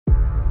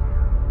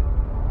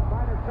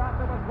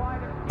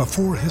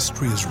Before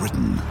history is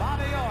written,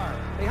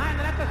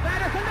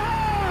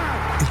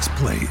 it's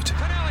played.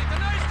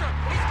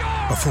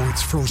 Before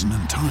it's frozen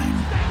in time,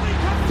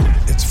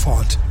 it's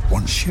fought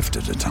one shift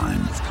at a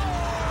time.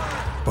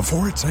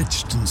 Before it's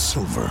etched in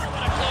silver,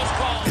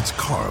 it's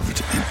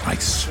carved in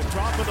ice.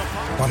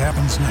 What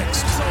happens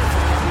next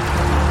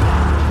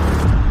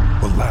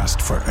will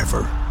last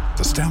forever.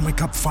 The Stanley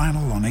Cup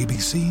Final on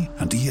ABC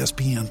and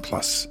ESPN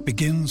Plus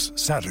begins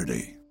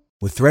Saturday.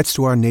 With threats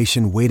to our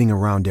nation waiting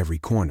around every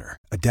corner,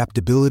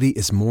 adaptability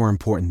is more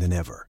important than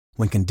ever.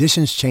 When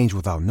conditions change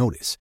without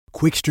notice,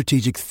 quick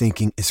strategic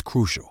thinking is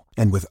crucial.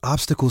 And with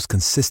obstacles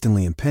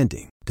consistently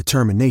impending,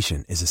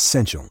 determination is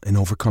essential in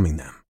overcoming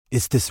them.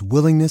 It's this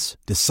willingness,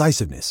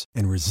 decisiveness,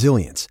 and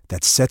resilience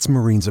that sets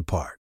Marines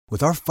apart.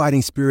 With our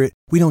fighting spirit,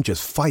 we don't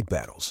just fight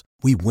battles,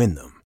 we win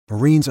them.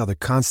 Marines are the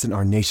constant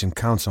our nation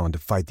counts on to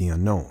fight the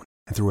unknown.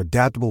 And through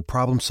adaptable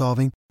problem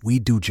solving, we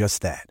do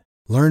just that.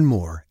 Learn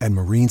more at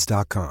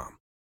marines.com.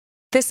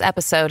 This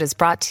episode is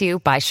brought to you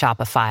by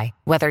Shopify.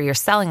 Whether you're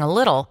selling a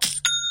little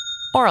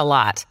or a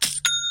lot,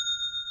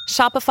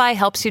 Shopify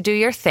helps you do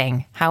your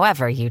thing,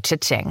 however you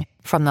cha-ching.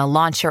 From the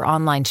launch your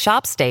online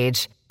shop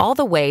stage, all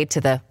the way to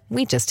the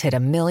we just hit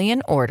 1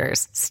 million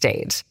orders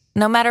stage.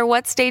 No matter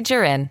what stage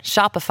you're in,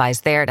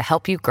 Shopify's there to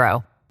help you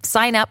grow.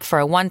 Sign up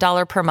for a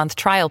 $1 per month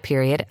trial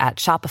period at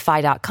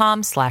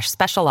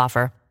shopify.com/special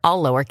offer,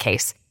 all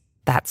lowercase.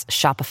 That's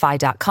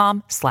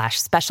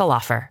shopify.com/special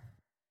offer.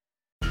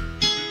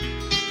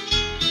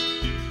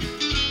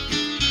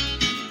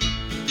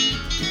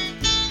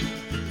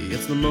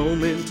 It's the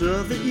moment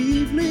of the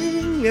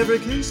evening every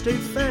K-State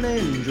fan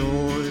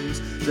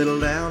enjoys. Settle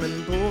down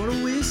and pour a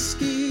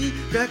whiskey,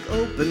 crack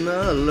open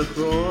a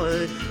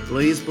LaCroix.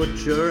 Please put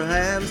your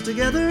hands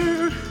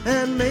together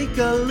and make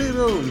a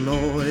little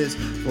noise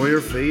for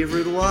your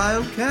favorite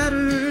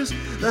Wildcatters,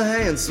 the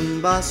handsome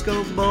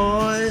Bosco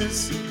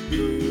boys.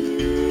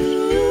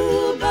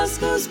 Ooh,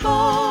 Bosco's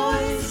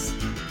boys.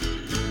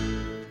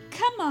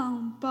 Come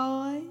on,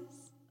 boys.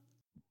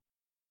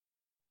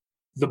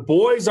 The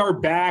boys are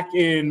back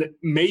in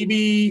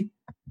maybe,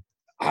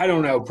 I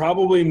don't know,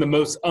 probably in the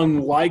most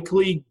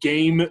unlikely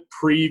game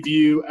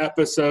preview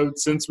episode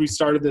since we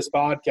started this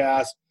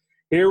podcast.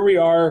 Here we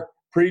are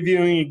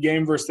previewing a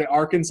game versus the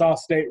Arkansas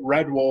State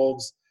Red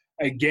Wolves,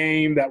 a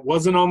game that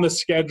wasn't on the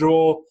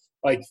schedule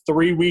like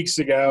 3 weeks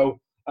ago.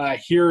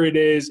 Here it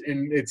is,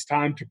 and it's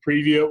time to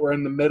preview it. We're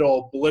in the middle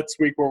of Blitz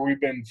Week where we've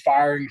been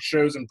firing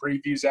shows and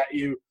previews at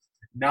you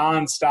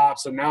nonstop.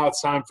 So now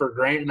it's time for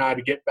Grant and I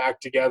to get back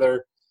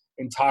together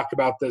and talk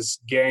about this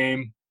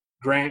game.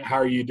 Grant, how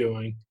are you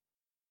doing?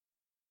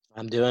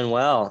 I'm doing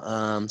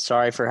well.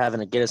 Sorry for having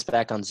to get us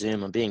back on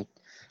Zoom. I'm being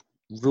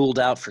ruled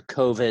out for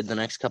COVID the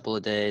next couple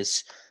of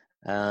days.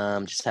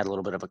 Just had a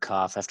little bit of a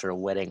cough after a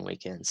wedding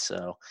weekend.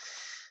 So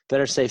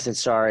better safe than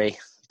sorry.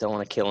 Don't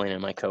want to kill any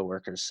of my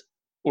coworkers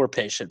or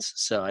patients.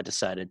 So I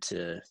decided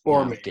to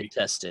get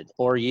tested.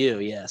 Or you,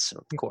 yes,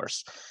 of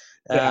course.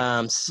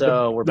 Yeah.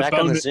 So we're back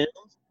on the Zoom,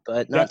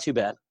 but not too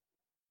bad.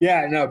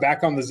 Yeah, no,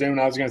 back on the Zoom.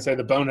 I was going to say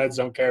the boneheads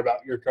don't care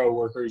about your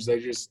coworkers; they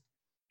just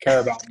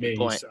care about me.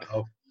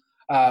 So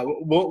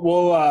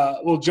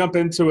we'll jump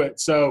into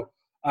it. So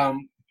at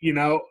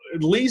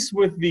least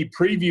with the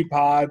preview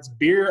pods,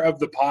 beer of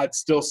the pod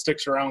still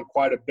sticks around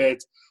quite a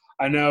bit.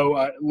 I know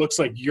it looks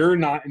like you're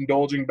not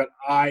indulging, but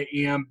I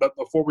am. But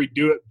before we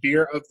do it,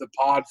 beer of the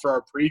pod for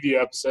our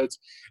preview episodes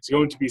is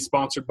going to be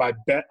sponsored by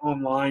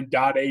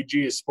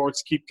betonline.ag as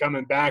sports keep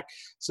coming back.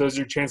 So there's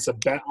your chance to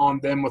bet on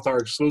them with our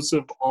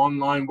exclusive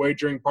online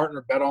wagering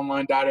partner,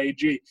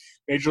 betonline.ag.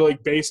 Major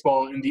League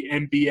Baseball and the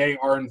NBA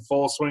are in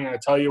full swing. I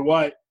tell you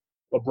what,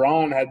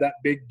 LeBron had that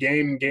big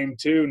game in Game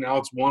 2. Now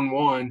it's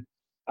 1-1.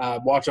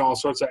 Watching all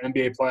sorts of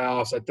NBA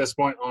playoffs. At this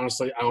point,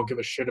 honestly, I don't give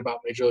a shit about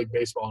Major League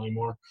Baseball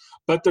anymore.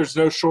 But there's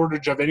no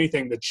shortage of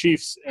anything. The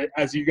Chiefs,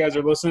 as you guys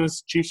are listening,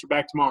 the Chiefs are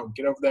back tomorrow.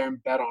 Get over there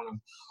and bet on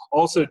them.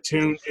 Also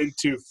tune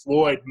into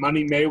Floyd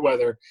Money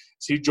Mayweather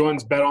as he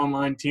joins Bet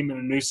Online team in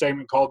a new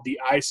segment called The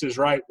Ice is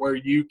Right, where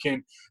you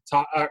can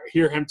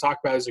hear him talk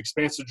about his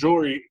expansive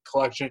jewelry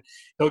collection.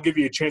 He'll give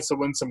you a chance to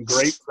win some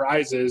great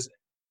prizes,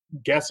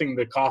 guessing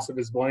the cost of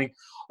his bling.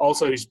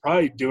 Also, he's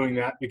probably doing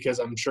that because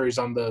I'm sure he's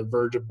on the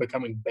verge of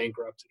becoming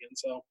bankrupt again.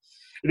 So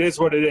it is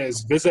what it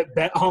is. Visit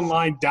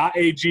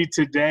betonline.ag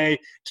today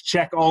to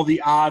check all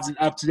the odds and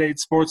up-to-date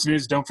sports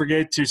news. Don't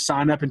forget to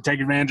sign up and take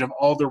advantage of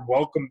all their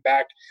welcome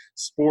back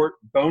sport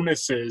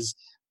bonuses.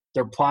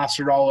 They're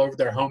plastered all over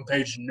their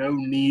homepage. No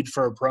need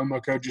for a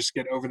promo code. Just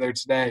get over there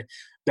today.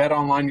 Bet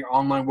Online, your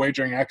online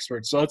wagering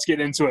expert. So let's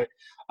get into it.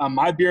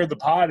 My beer of the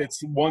pod,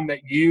 it's one that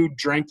you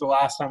drank the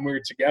last time we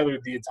were together,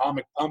 the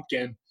Atomic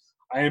Pumpkin.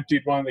 I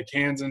emptied one of the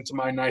cans into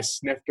my nice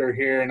snifter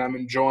here, and I'm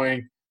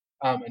enjoying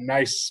a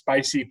nice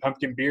spicy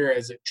pumpkin beer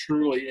as it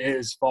truly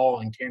is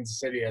fall in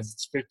Kansas City as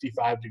it's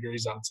 55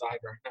 degrees outside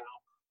right now.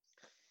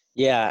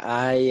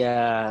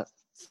 Yeah,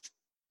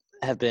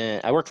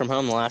 I worked from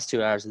home the last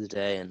 2 hours of the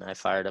day, and I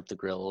fired up the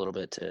grill a little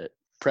bit to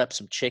prep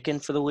some chicken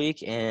for the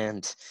week,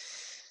 and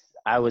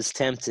I was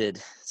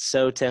tempted,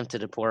 so tempted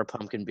to pour a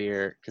pumpkin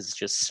beer because it's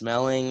just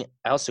smelling.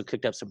 I also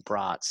cooked up some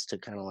brats to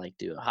kind of like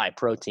do a high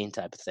protein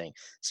type of thing.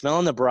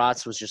 Smelling the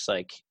brats was just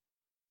like,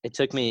 it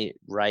took me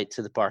right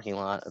to the parking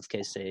lot of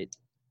K-State,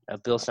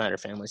 of Bill Snyder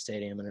Family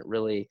Stadium. And it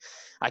really,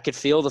 I could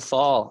feel the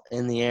fall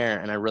in the air.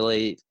 And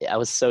I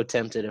was so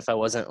tempted. If I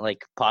wasn't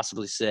like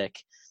possibly sick,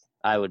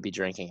 I would be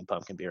drinking a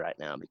pumpkin beer right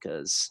now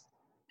because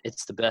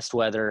it's the best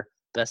weather,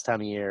 best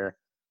time of year.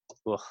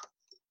 Ugh,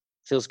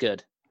 feels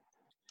good.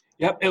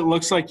 Yep, it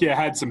looks like you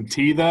had some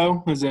tea,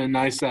 though. Is it a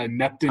nice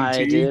Neptune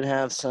tea? I did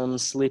have some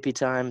Sleepy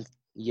Time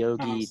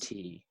Yogi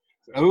tea.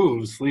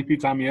 Oh, Sleepy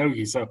Time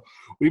Yogi. So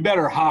we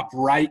better hop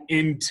right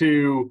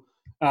into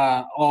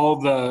all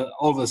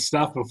the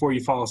stuff before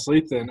you fall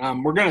asleep then.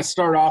 We're going to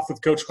start off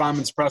with Coach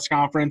Klieman's press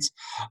conference.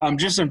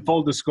 Just in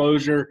full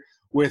disclosure,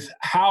 with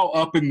how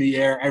up in the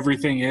air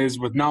everything is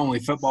with not only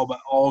football but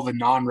all the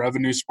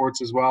non-revenue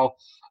sports as well.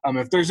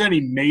 If there's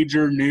any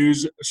major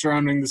news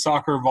surrounding the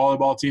soccer or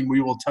volleyball team,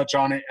 we will touch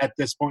on it at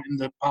this point in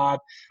the pod.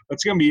 But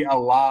it's going to be a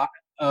lot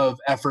of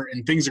effort,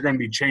 and things are going to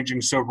be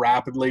changing so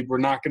rapidly. We're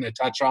not going to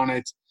touch on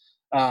it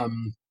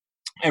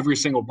every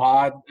single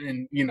pod.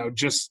 And,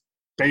 just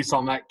based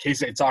on that,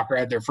 K-State soccer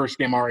had their first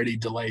game already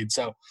delayed.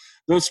 So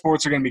those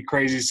sports are going to be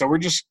crazy. So we're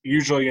just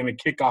usually going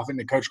to kick off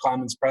into Coach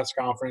Klieman's press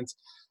conference.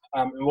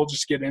 And we'll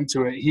just get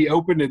into it. He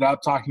opened it up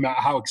talking about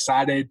how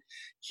excited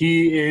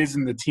he is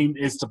and the team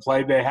is to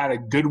play. They had a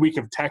good week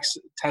of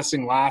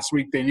testing last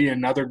week. They need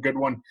another good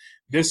one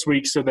this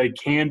week so they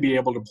can be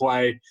able to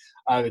play.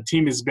 The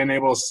team has been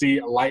able to see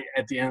a light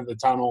at the end of the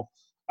tunnel.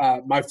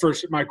 My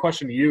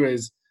question to you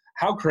is,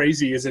 how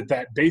crazy is it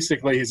that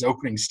basically his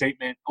opening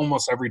statement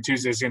almost every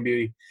Tuesday is going to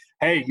be,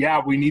 hey, yeah,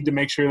 we need to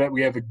make sure that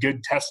we have a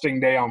good testing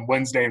day on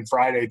Wednesday and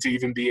Friday to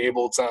even be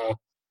able to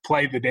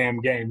play the damn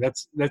game.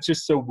 That's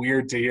just so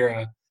weird to hear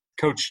a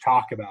coach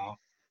talk about.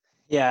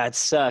 Yeah, it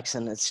sucks,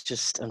 and it's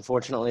just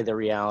unfortunately the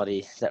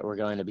reality that we're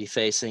going to be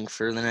facing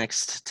for the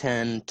next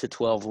 10 to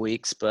 12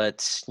 weeks.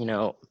 But,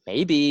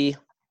 maybe,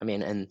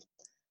 and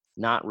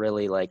not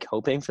really like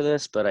hoping for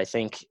this, but I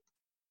think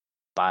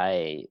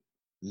by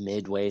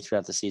midway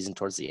throughout the season,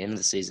 towards the end of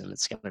the season,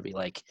 it's going to be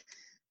like,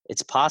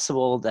 it's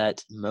possible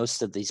that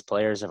most of these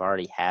players have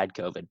already had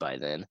COVID by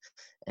then,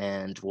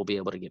 and we'll be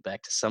able to get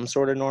back to some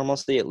sort of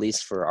normalcy, at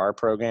least for our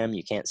program.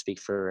 You can't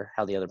speak for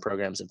how the other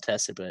programs have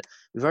tested, but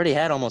we've already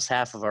had almost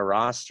half of our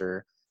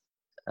roster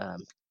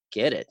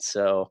get it.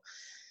 So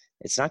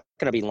it's not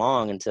going to be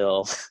long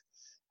until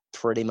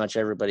pretty much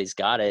everybody's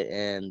got it.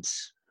 And,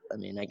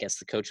 I guess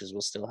the coaches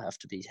will still have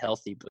to be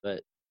healthy,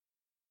 but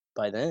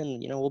by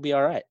then, we'll be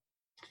all right.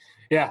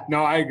 Yeah,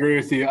 no, I agree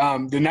with you.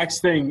 The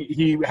next thing,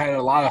 he had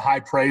a lot of high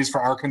praise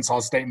for Arkansas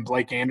State and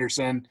Blake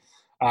Anderson.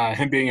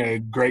 Him being a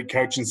great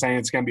coach and saying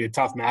it's going to be a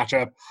tough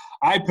matchup.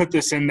 I put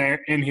this in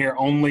here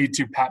only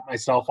to pat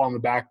myself on the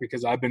back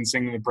because I've been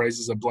singing the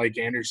praises of Blake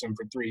Anderson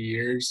for 3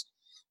 years.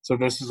 So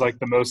this is like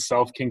the most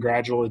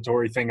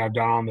self-congratulatory thing I've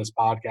done on this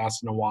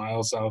podcast in a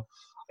while. So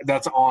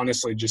that's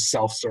honestly just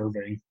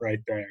self-serving right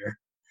there.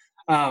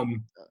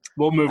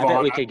 We'll move on. I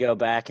bet we could go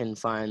back and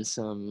find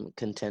some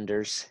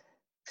contenders.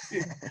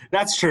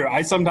 That's true.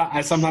 I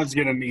sometimes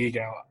get an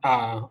ego.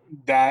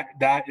 That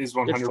is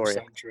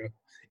 100% true.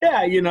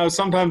 Yeah,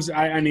 sometimes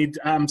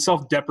I'm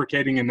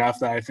self-deprecating enough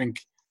that I think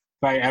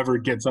if I ever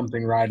get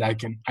something right, I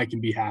can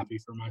be happy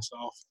for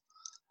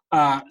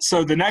myself.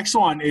 So the next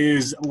one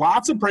is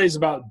lots of praise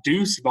about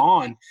Deuce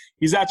Vaughn.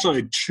 He's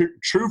actually a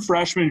true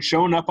freshman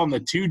showing up on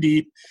the 2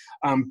 deep.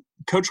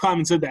 Coach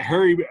Klieman said that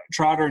Harry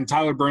Trotter and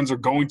Tyler Burns are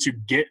going to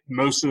get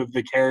most of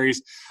the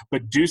carries,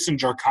 but Deuce and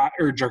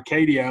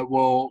Jarcadia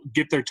will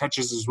get their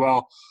touches as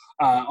well.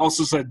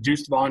 Also said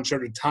Deuce Vaughn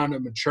showed a ton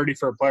of maturity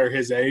for a player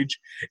his age.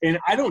 And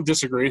I don't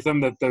disagree with him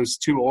that those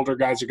 2 older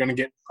guys are going to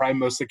get probably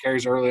most of the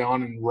carries early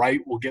on, and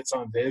Wright will get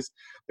some of his.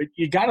 But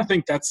you got to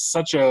think that's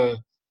such a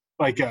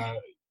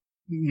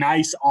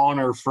nice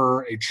honor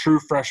for a true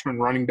freshman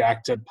running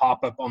back to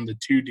pop up on the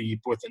 2 deep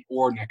with an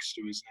or next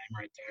to his name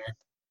right there.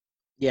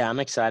 Yeah,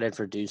 I'm excited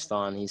for Deuce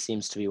Vaughn. He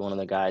seems to be one of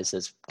the guys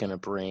that's going to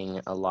bring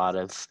a lot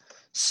of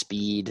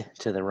speed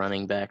to the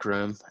running back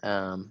room.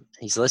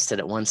 He's listed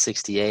at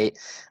 168.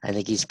 I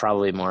think he's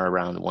probably more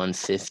around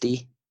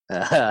 150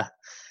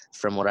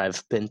 from what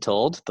I've been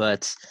told.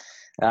 But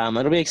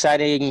it'll be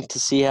exciting to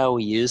see how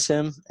we use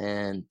him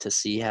and to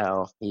see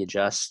how he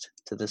adjusts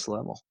to this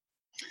level.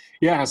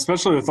 Yeah,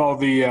 especially with all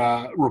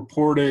the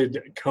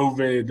reported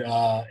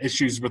COVID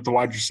issues with the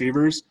wide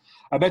receivers.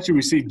 I bet you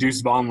we see Deuce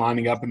Vaughn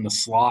lining up in the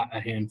slot a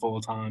handful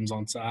of times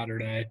on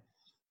Saturday.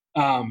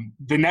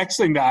 The next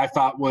thing that I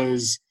thought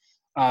was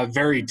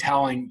very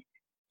telling,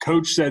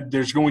 Coach said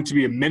there's going to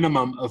be a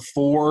minimum of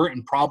 4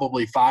 and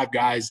probably 5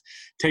 guys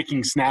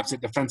taking snaps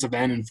at defensive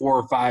end and 4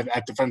 or 5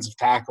 at defensive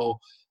tackle,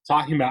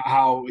 talking about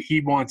how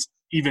he wants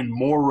even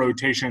more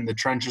rotation in the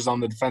trenches on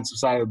the defensive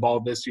side of the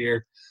ball this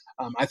year.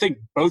 I think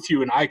both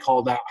you and I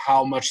called out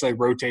how much they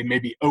rotate,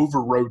 maybe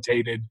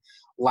over-rotated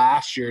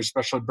last year,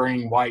 especially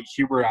bringing White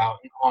Huber out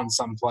on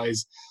some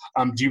plays.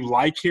 Do you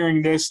like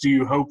hearing this? Do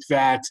you hope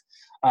that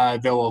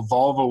they'll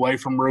evolve away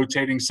from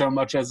rotating so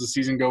much as the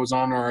season goes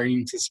on, or are you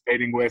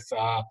anticipating with,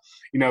 the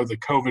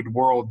COVID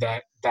world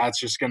that's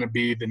just going to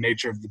be the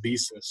nature of the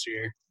beast this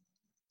year?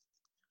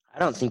 I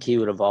don't think he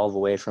would evolve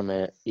away from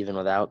it even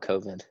without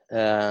COVID.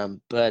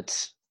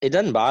 But it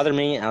doesn't bother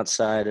me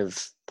outside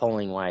of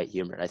pulling Wyatt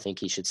Hubert. I think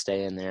he should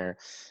stay in there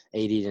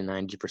 80 to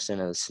 90%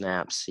 of the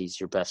snaps. He's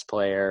your best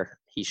player.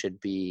 He should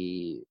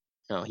be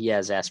 – he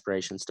has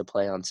aspirations to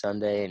play on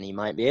Sunday, and he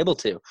might be able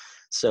to.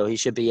 So he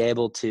should be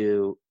able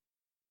to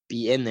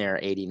be in there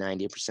 80,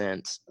 90%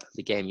 of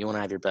the game. You want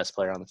to have your best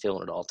player on the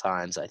field at all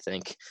times, I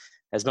think,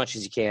 as much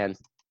as you can.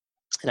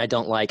 And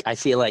I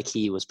feel like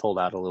he was pulled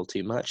out a little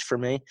too much for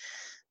me,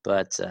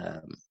 but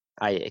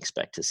I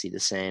expect to see the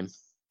same.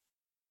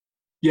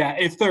 Yeah,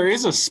 if there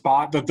is a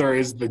spot that there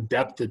is the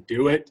depth to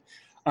do it,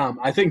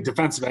 I think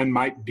defensive end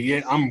might be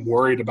it. I'm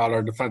worried about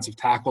our defensive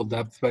tackle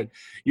depth, but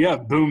you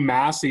have Boom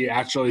Massey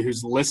actually,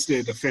 who's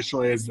listed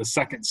officially as the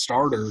second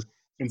starter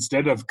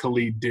instead of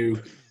Khalid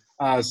Duke.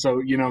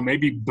 So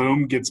maybe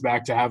Boom gets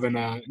back to having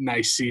a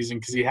nice season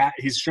because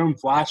he's shown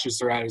flashes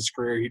throughout his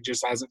career. He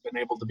just hasn't been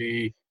able to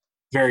be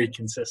very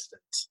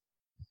consistent.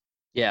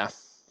 Yeah,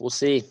 we'll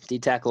see.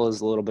 D-tackle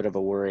is a little bit of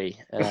a worry.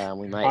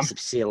 We might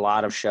see a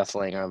lot of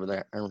shuffling over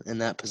there in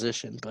that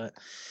position, but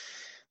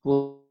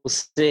we'll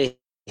see.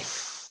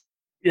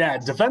 Yeah,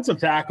 defensive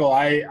tackle,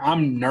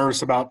 I'm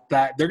nervous about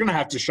that. They're going to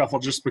have to shuffle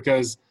just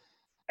because,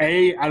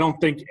 I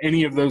don't think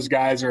any of those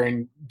guys are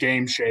in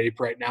game shape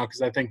right now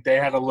because I think they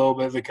had a little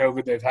bit of the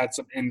COVID. They've had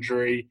some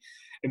injury.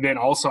 And then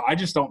also, I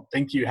just don't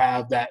think you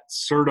have that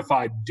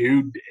certified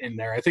dude in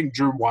there. I think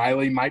Drew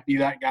Wiley might be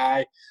that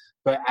guy,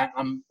 but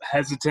I'm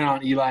hesitant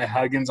on Eli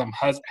Huggins. I'm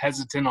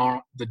hesitant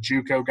on the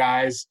JUCO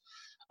guys.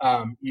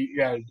 At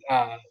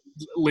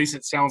least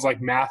it sounds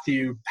like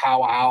Matthew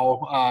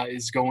Powell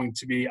is going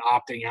to be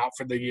opting out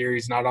for the year.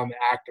 He's not on the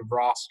active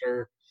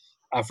roster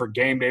for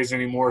game days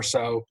anymore.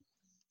 So,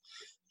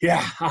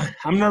 yeah,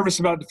 I'm nervous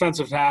about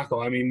defensive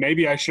tackle. I mean,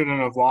 maybe I shouldn't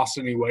have lost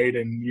any weight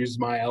and used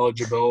my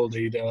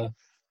eligibility to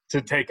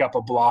take up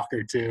a block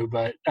or two,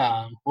 but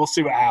we'll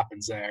see what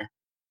happens there.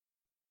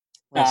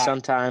 Well,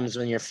 sometimes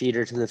when your feet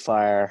are to the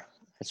fire,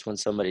 that's when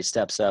somebody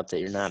steps up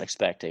that you're not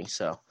expecting.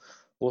 So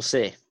we'll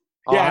see.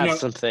 I'll have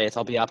some faith.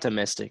 I'll be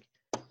optimistic.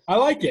 I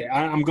like it.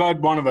 I'm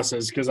glad one of us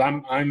is because I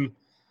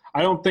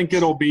don't think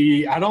it'll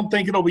be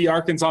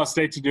Arkansas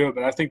State to do it,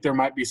 but I think there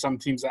might be some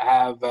teams that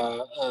have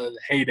a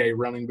heyday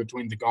running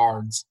between the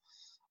guards.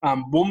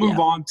 We'll move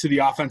on to the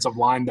offensive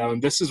line though,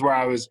 and this is where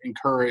I was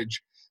encouraged.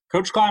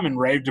 Coach Kleiman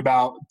raved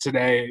about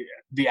today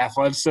the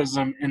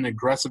athleticism and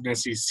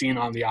aggressiveness he's seen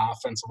on the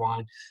offensive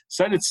line.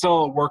 Said it's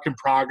still a work in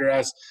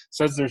progress.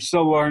 Says they're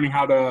still learning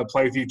how to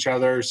play with each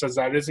other. Says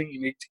that isn't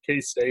unique to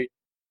K-State.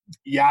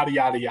 Yada,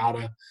 yada,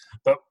 yada.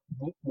 But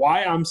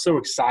why I'm so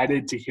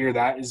excited to hear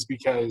that is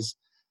because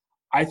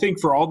I think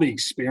for all the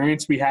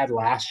experience we had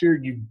last year,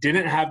 you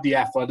didn't have the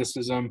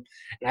athleticism. And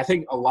I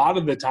think a lot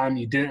of the time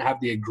you didn't have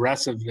the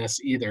aggressiveness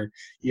either.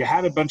 You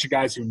had a bunch of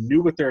guys who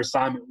knew what their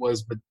assignment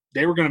was, but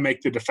they were going to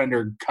make the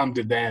defender come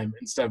to them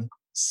instead of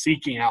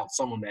seeking out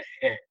someone to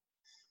hit.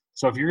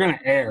 So if you're going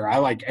to err, I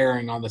like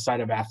erring on the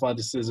side of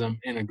athleticism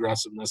and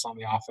aggressiveness on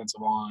the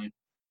offensive line.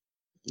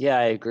 Yeah,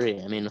 I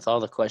agree. I mean, with all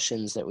the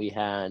questions that we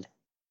had,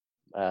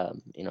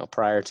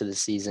 prior to the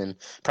season,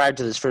 prior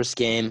to this first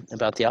game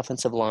about the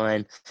offensive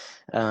line,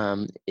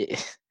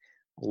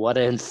 what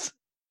if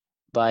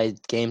by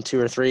game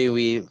 2 or 3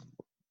 we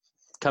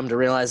come to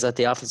realize that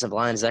the offensive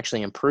line is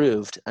actually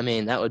improved? I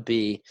mean, that would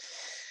be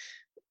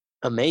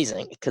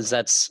amazing because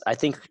that's, I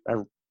think,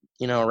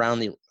 around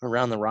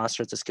the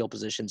roster at the skill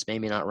positions,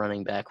 maybe not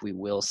running back, we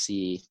will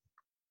see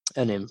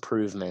an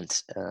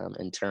improvement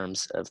in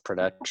terms of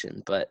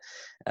production. But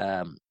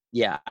I'm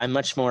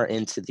much more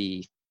into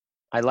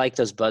I like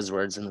those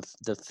buzzwords and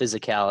the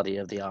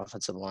physicality of the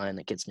offensive line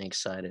that gets me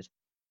excited.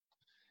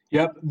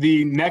 Yep.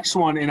 The next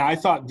one, and I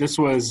thought this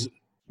was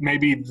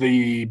maybe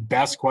the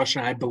best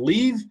question. I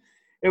believe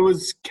it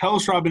was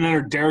Kellis Robinette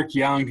or Derek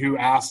Young who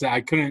asked that.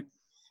 I couldn't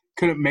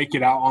make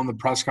it out on the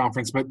press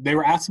conference, but they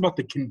were asked about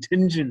the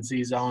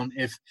contingencies on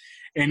if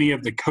any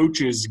of the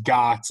coaches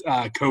got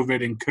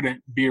COVID and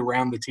couldn't be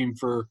around the team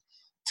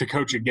to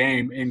coach a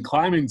game. And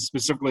Kleiman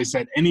specifically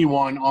said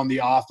anyone on the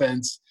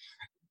offense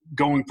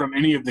going from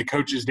any of the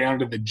coaches down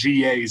to the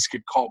GAs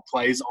could call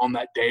plays on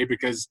that day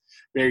because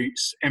they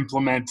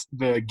implement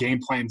the game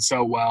plan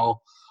so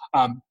well.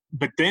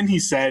 But then he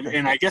said,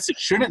 and I guess it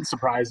shouldn't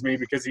surprise me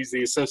because he's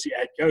the associate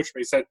head coach,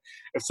 but he said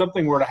if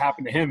something were to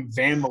happen to him,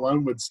 Van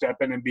Malone would step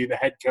in and be the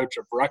head coach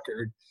of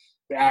record,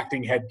 the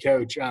acting head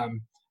coach.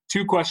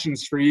 2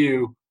 questions for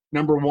you.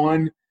 Number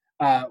 1,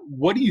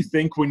 what do you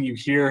think when you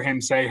hear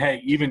him say,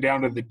 hey, even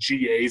down to the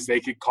GAs, they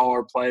could call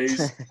our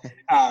plays?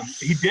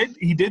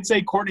 He did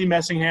say Courtney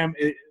Messingham,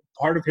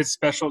 part of his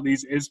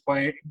specialties is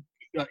playing,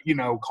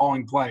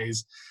 calling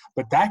plays.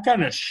 But that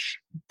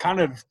kind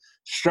of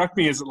struck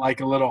me as like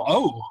a little,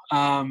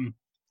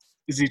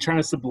 is he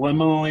trying to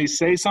subliminally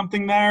say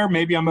something there?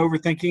 Maybe I'm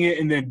overthinking it.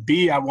 And then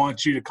B, I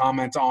want you to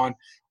comment on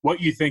what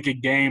you think a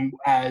game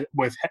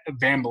with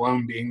Van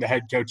Malone being the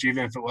head coach,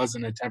 even if it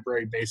wasn't a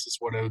temporary basis,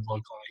 what it would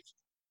look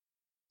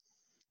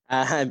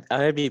like.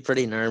 I'd be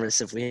pretty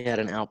nervous if we had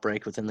an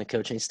outbreak within the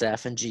coaching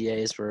staff and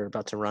GAs were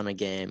about to run a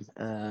game.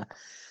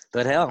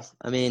 But hell,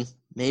 I mean,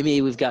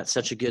 maybe we've got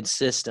such a good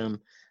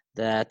system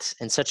and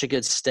such a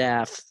good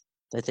staff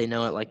that they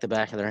know it like the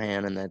back of their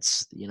hand, and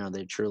that's,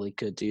 they truly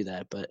could do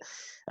that. But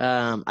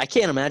I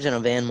can't imagine a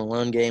Van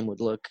Malone game would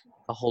look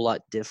a whole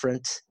lot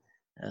different,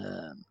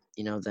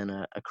 than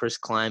a Chris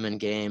Kleiman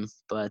game.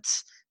 But,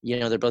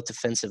 they're both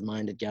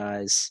defensive-minded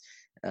guys,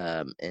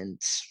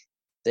 and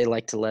they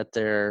like to let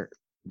their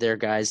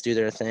guys do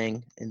their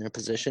thing in their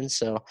position.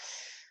 So,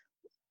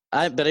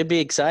 but it'd be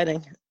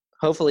exciting.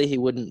 Hopefully he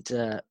wouldn't.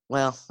 I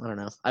don't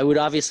know. I would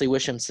obviously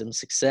wish him some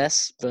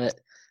success, but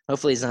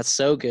hopefully he's not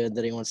so good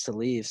that he wants to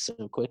leave so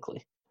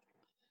quickly.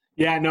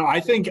 Yeah, no, I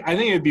think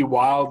it'd be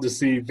wild to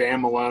see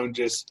Van Malone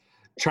just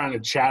trying to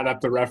chat up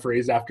the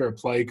referees after a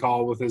play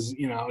call with his,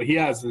 he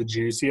has the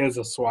juice, he has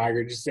the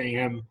swagger. Just seeing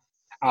him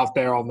out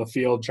there on the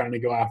field trying to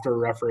go after a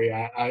referee,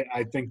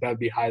 I think that'd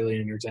be highly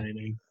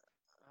entertaining.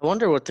 I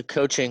wonder what the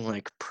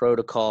coaching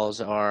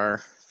protocols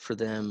are for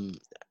them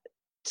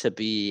to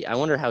be. I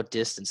wonder how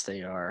distanced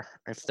they are,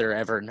 if they're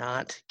ever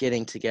not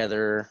getting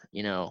together,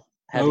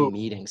 having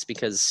meetings,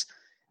 because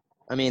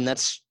I mean,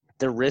 that's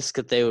the risk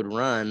that they would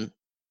run,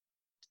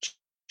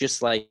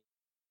 just like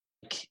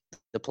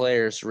the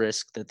players'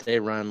 risk that they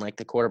run. Like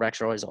the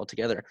quarterbacks are always all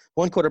together.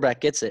 One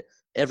quarterback gets it,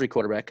 every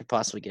quarterback could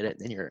possibly get it,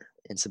 then you're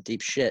in some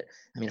deep shit.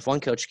 I mean, if one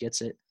coach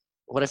gets it,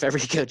 what if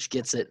every coach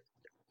gets it?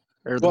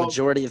 Or the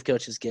majority of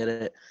coaches get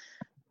it,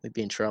 we'd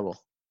be in trouble.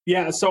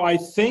 Yeah, so I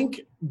think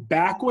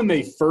back when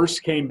they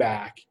first came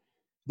back,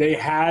 they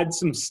had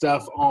some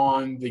stuff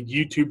on the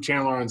YouTube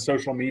channel or on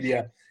social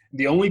media.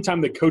 The only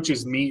time the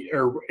coaches meet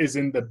is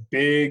in the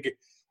big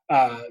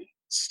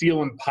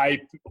steel and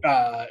pipe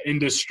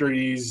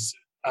industries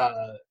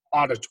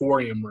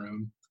auditorium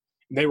room.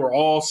 They were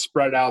all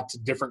spread out to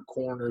different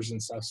corners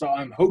and stuff. So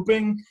I'm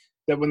hoping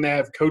that when they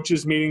have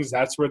coaches meetings,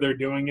 that's where they're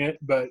doing it.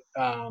 But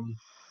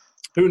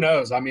who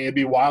knows? I mean, it'd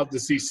be wild to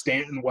see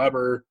Stanton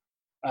Weber,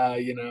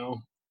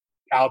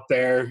 out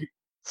there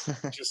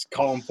just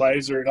calling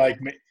plays, or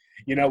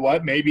you know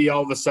what? Maybe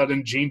all of a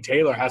sudden Gene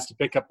Taylor has to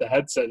pick up the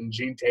headset and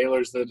Gene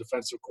Taylor's the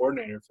defensive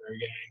coordinator for a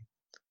game.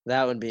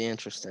 That would be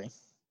interesting.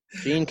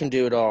 Gene can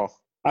do it all.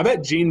 I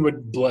bet Gene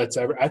would blitz.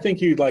 I think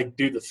he'd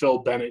do the Phil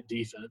Bennett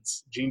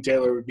defense. Gene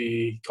Taylor would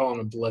be calling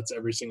a blitz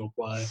every single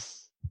play.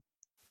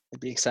 It'd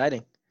be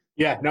exciting.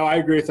 Yeah, no, I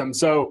agree with him.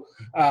 So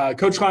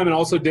Coach Kleiman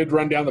also did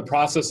run down the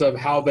process of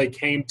how they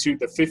came to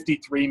the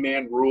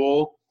 53-man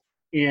rule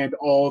and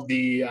all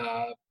the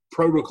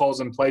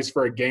protocols in place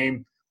for a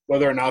game,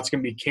 whether or not it's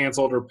going to be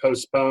canceled or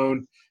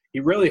postponed. He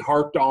really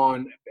harped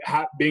on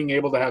being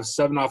able to have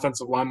 7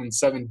 offensive linemen,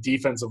 7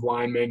 defensive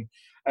linemen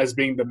as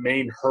being the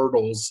main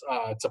hurdles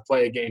to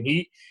play a game.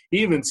 He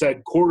even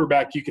said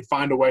quarterback, you could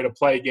find a way to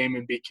play a game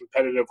and be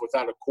competitive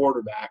without a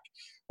quarterback.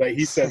 But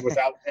he said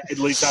without at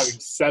least having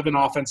 7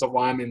 offensive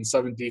linemen,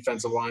 7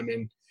 defensive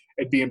linemen,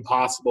 it'd be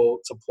impossible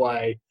to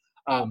play.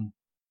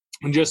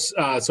 And just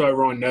so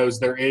everyone knows,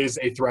 there is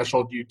a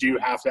threshold. You do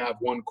have to have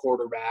 1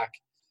 quarterback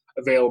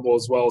available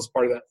as well as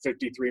part of that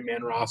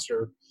 53-man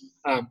roster.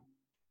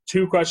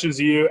 2 questions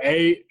to you.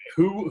 A,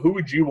 who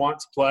would you want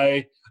to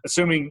play?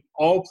 Assuming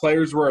all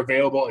players were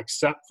available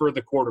except for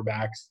the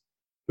quarterbacks,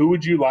 who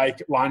would you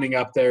like lining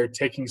up there,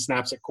 taking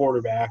snaps at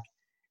quarterback?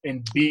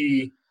 And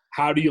B,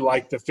 how do you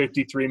like the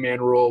 53-man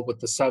rule with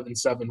the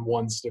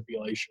 7-7-1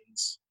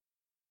 stipulations?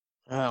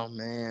 Oh,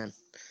 man.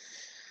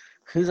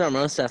 Who's our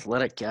most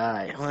athletic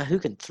guy? Well, who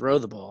can throw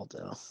the ball,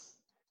 though?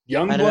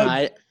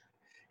 Youngblood.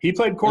 He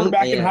played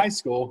quarterback in high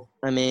school.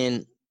 I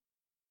mean,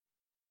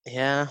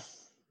 yeah.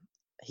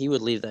 He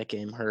would leave that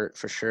game hurt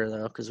for sure,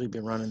 though, because we'd be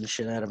running the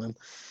shit out of him.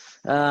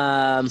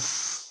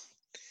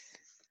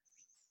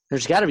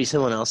 There's got to be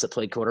someone else that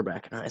played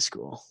quarterback in high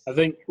school. I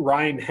think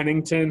Ryan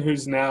Hennington,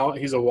 he's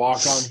a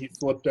walk-on. He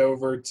flipped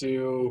over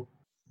to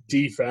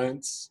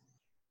defense.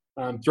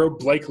 Throw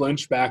Blake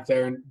Lynch back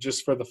there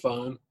just for the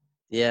fun.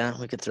 Yeah,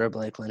 we could throw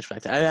Blake Lynch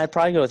back there. I'd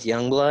probably go with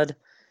Youngblood,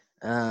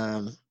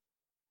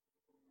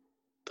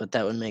 but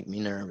that would make me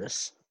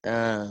nervous.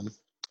 And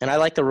I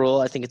like the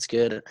rule. I think it's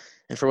good.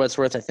 And for what it's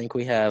worth, I think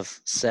we have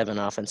 7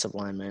 offensive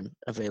linemen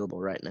available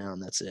right now,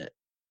 and that's it.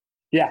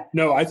 Yeah,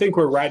 no, I think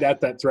we're right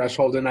at that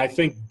threshold, and I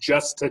think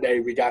just today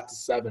we got to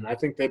 7. I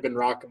think they've been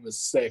rocking with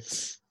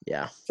 6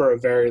 for a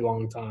very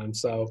long time.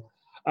 So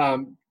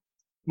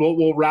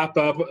we'll wrap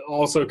up.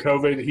 Also,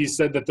 COVID, he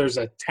said that there's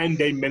a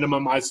 10-day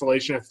minimum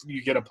isolation if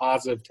you get a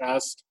positive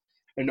test,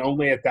 and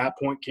only at that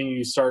point can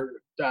you start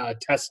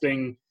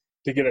testing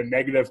to get a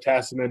negative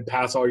test and then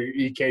pass all your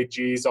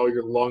EKGs, all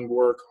your lung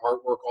work,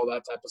 heart work, all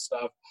that type of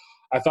stuff.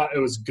 I thought it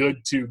was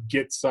good to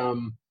get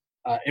some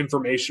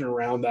information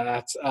around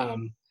that.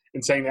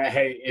 And saying that,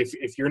 hey,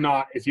 if you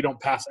don't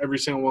pass every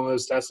single one of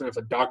those tests, and if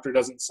a doctor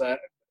doesn't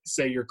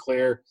say you're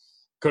clear,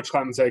 Coach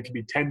Kleiman said it could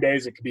be 10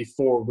 days, it could be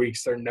 4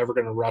 weeks. They're never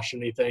going to rush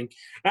anything.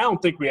 I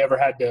don't think we ever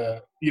had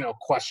to,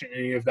 question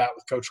any of that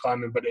with Coach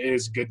Kleiman, but it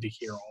is good to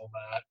hear all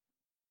that.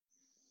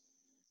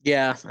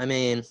 Yeah, I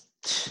mean,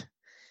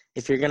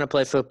 if you're going to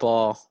play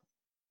football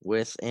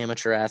with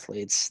amateur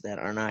athletes that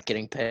are not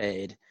getting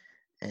paid,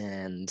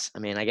 and I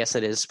mean, I guess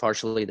it is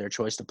partially their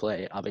choice to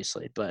play,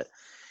 obviously, but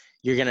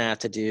you're going to have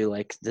to do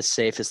like the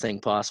safest thing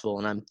possible.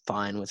 And I'm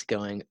fine with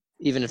going,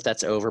 even if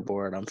that's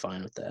overboard, I'm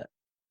fine with that.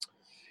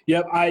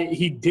 Yep.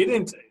 He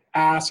didn't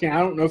ask, and I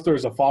don't know if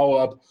there's a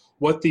follow-up,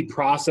 what the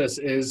process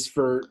is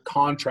for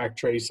contract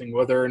tracing,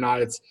 whether or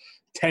not it's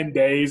 10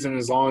 days, and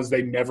as long as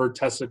they never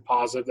tested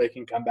positive, they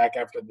can come back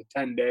after the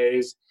 10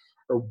 days,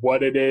 or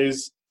what it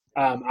is.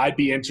 I'd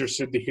be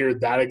interested to hear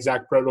that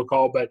exact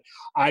protocol, but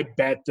I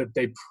bet that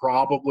they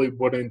probably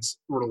wouldn't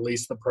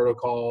release the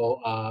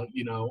protocol,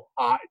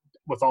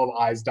 with all the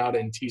I's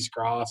dotted and T's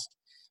crossed.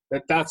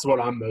 That's what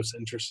I'm most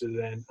interested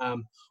in.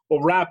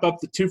 We'll wrap up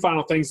the two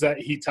final things that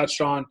he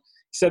touched on.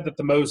 He said that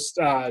the most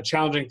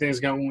challenging thing is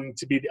going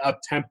to be the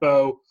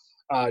up-tempo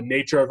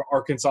nature of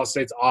Arkansas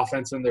State's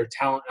offense and their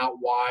talent out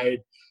wide,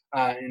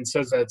 and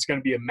says that it's going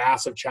to be a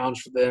massive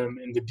challenge for them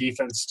in the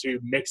defense to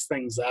mix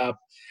things up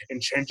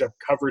and change up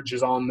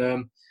coverages on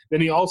them. Then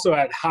he also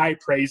had high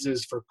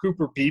praises for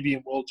Cooper Beebe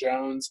and Will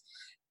Jones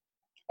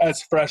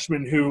as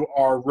freshmen who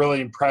are really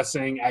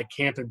impressing at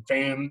camp, and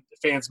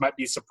fans might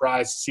be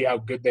surprised to see how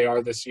good they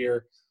are this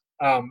year.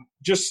 On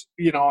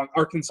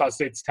Arkansas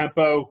State's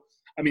tempo,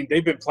 I mean,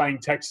 they've been playing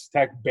Texas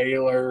Tech,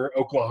 Baylor,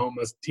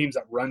 Oklahoma, teams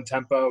that run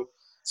tempo.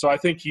 So I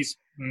think he's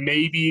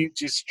maybe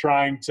just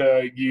trying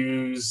to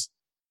use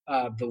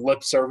the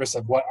lip service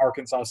of what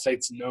Arkansas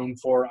State's known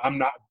for. I'm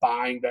not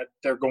buying that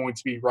they're going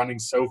to be running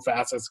so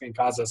fast that's going to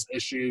cause us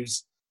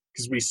issues,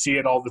 because we see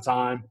it all the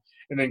time.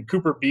 And then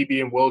Cooper Beebe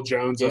and Will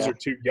Jones, those are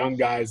two young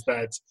guys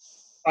that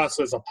us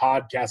as a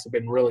podcast have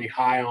been really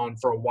high on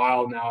for a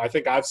while now. I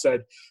think I've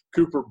said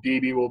Cooper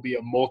Beebe will be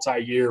a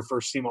multi-year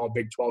first-team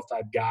All-Big 12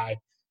 type guy.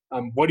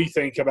 What do you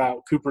think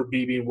about Cooper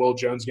Beebe and Will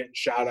Jones getting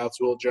shout-outs?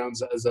 Will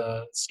Jones as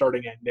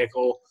starting at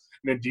nickel.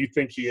 And then do you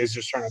think he is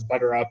just trying to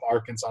butter up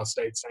Arkansas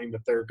State, saying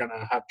that they're going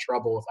to have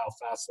trouble with how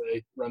fast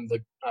they run the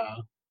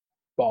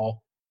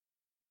ball?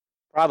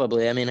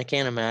 Probably. I mean, I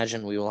can't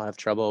imagine we will have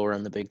trouble. We're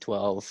in the Big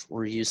 12.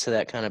 We're used to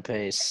that kind of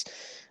pace.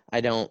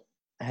 I don't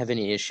have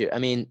any issue. I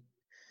mean,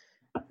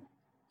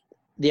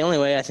 the only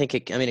way I think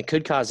it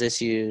could cause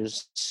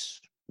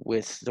issues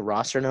with the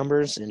roster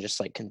numbers and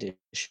just like conditioning.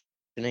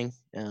 We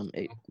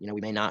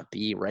may not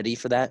be ready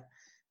for that.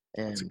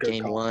 And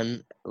game call.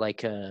 One,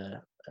 like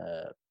a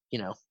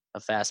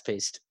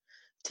fast-paced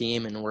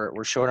team, and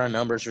we're short on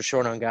numbers, we're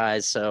short on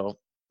guys, so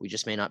we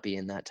just may not be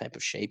in that type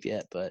of shape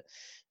yet. But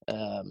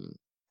I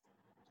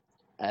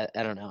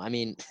don't know. I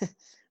mean,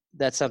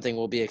 that's something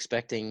we'll be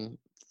expecting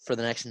for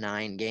the next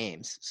 9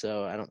 games,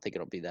 so I don't think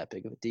it'll be that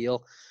big of a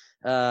deal.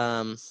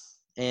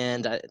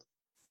 And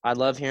I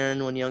love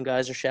hearing when young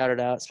guys are shouted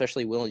out,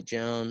 especially Willie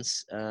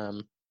Jones.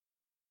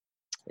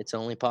 It's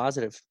only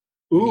positive.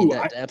 Ooh,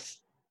 that depth.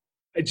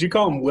 Did you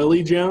call him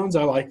Willie Jones?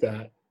 I like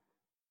that.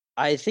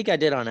 I think I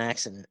did on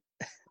accident.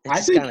 It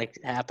just kind of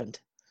happened.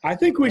 I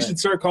think we should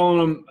start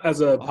calling him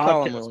as a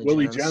podcast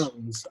Willie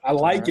Jones. I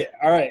like it.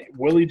 All right,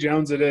 Willie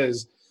Jones it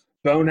is.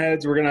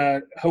 Boneheads, we're going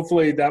to –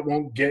 hopefully that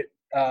won't get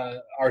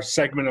our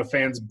segment of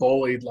fans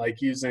bullied, like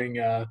using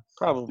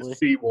probably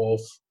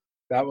Seawolf.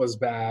 That was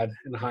bad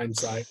in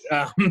hindsight.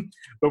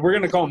 But we're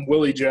going to call him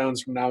Willie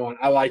Jones from now on.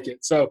 I like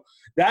it. So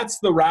that's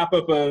the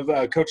wrap-up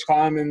of Coach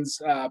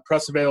Kleiman's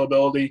press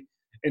availability.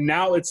 And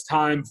now it's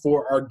time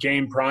for our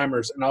game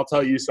primers. And I'll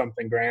tell you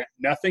something, Grant.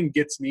 Nothing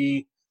gets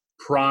me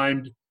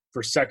primed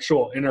for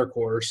sexual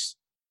intercourse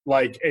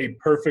like a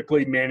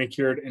perfectly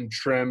manicured and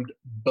trimmed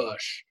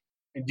bush.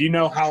 And do you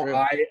know how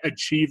I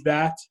achieve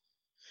that?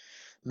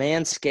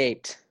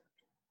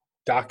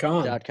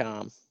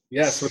 Manscaped.com.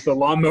 Yes, with the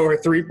Lawnmower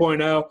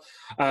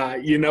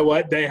 3.0. You know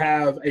what? They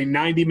have a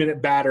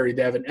 90-minute battery.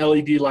 They have an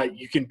LED light.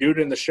 You can do it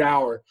in the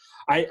shower.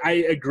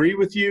 I agree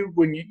with you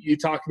when you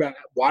talk about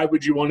why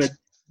would you want to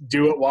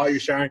do it while you're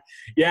showering.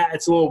 Yeah,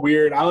 it's a little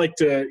weird. I like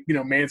to,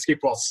 manscape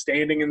while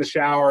standing in the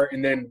shower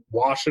and then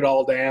wash it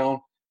all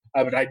down.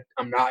 But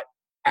I'm not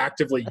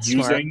actively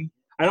using. Smart.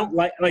 I don't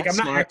like I'm not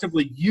smart.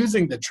 Actively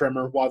using the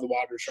trimmer while the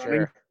water's running.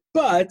 Sure.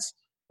 But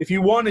if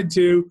you wanted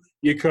to,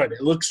 you could.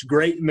 It looks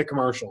great in the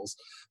commercials.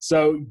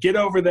 So get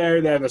over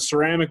there. They have a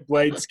ceramic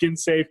blade,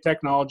 skin-safe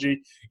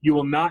technology. You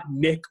will not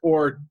nick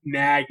or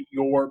nag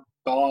your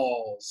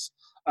balls.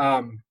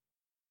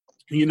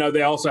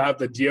 They also have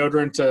the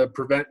deodorant to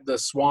prevent the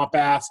swamp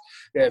ass.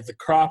 They have the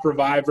crop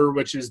reviver,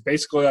 which is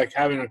basically like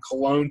having a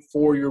cologne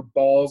for your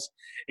balls.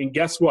 And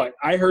guess what?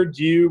 I heard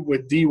you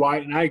with D.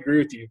 White, and I agree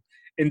with you.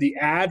 In the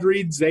ad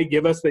reads they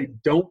give us, they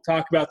don't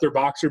talk about their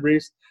boxer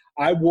briefs.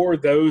 I wore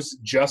those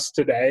just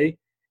today,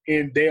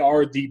 and they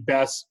are the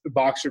best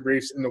boxer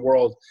briefs in the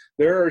world.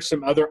 There are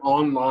some other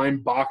online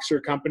boxer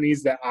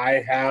companies that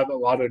I have a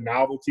lot of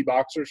novelty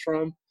boxers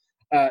from.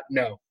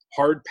 No,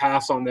 hard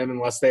pass on them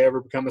unless they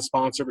ever become a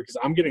sponsor, because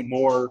I'm getting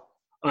more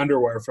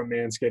underwear from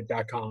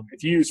manscaped.com.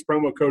 If you use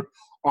promo code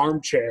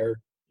armchair,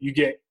 you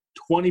get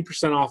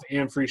 20% off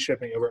and free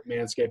shipping over at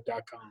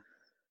manscaped.com.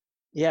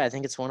 Yeah, I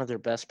think it's one of their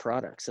best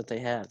products that they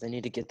have. They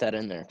need to get that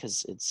in there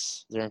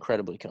because they're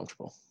incredibly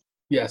comfortable.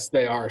 Yes,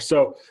 they are.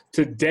 So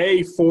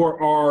today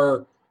for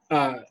our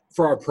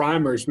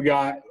primers, we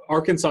got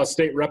Arkansas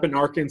State. Repping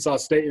Arkansas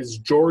State is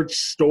George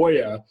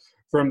Stoya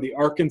from the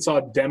Arkansas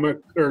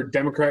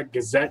Democrat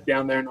Gazette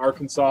down there in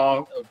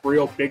Arkansas, a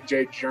real Big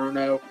J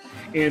journo.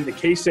 And the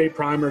K-State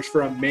primers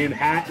from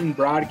Manhattan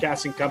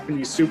Broadcasting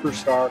Company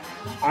superstar.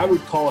 I would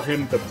call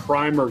him the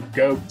primer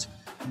GOAT,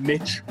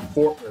 Mitch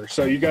Fortner.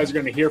 So you guys are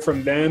going to hear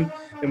from them.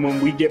 And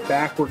when we get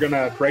back, we're going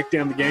to break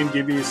down the game,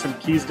 give you some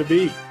keys to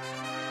beat.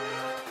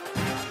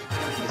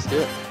 Let's do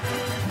it.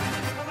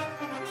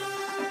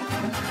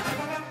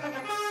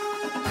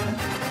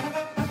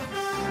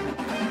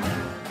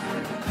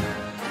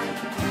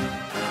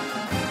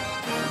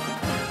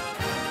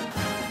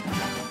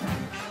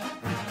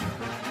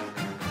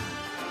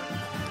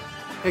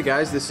 Hey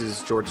guys, this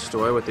is George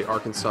Stoy with the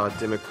Arkansas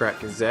Democrat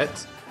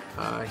Gazette,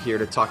 here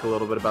to talk a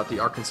little bit about the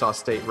Arkansas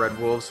State Red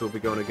Wolves, who will be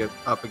going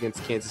up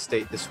against Kansas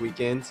State this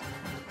weekend.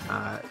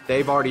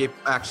 They've already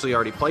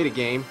played a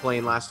game,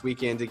 playing last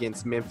weekend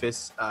against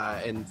Memphis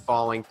and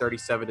falling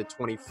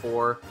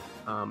 37-24.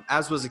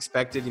 As was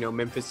expected,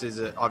 Memphis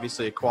is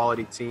obviously a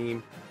quality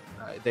team.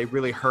 They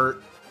really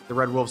hurt the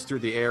Red Wolves through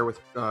the air with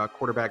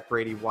quarterback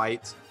Brady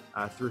White,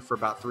 threw for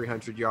about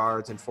 300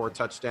 yards and 4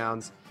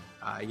 touchdowns.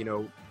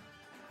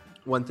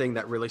 One thing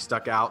that really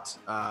stuck out,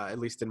 at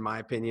least in my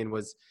opinion,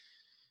 was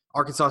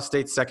Arkansas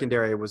State's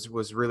secondary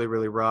was really,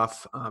 really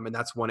rough. And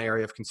that's one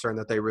area of concern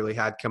that they really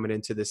had coming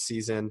into this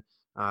season,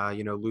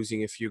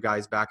 losing a few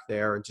guys back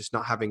there and just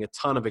not having a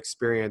ton of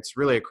experience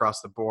really across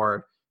the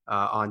board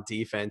on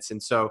defense.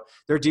 And so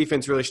their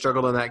defense really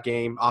struggled in that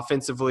game.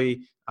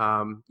 Offensively,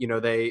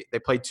 they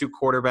played 2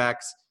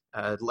 quarterbacks,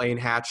 Lane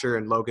Hatcher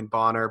and Logan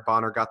Bonner.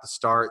 Bonner got the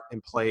start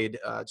and played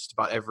just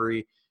about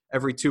every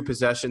 2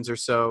 possessions or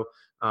so.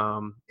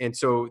 And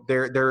so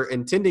they're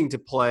intending to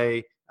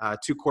play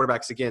 2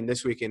 quarterbacks again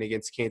this weekend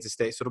against Kansas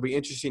State. So it'll be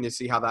interesting to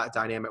see how that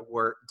dynamic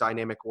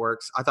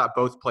works. I thought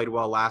both played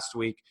well last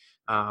week.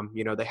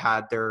 They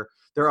had their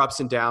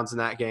ups and downs in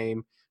that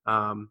game.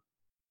 And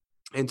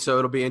so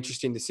it'll be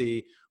interesting to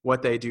see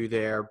what they do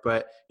there.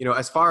 But,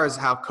 as far as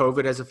how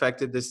COVID has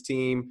affected this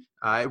team,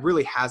 it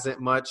really hasn't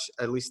much,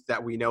 at least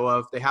that we know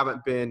of. They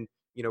haven't been,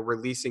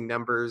 releasing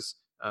numbers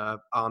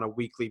on a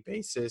weekly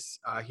basis.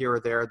 Here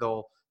or there,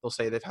 they'll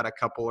say they've had a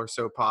couple or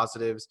so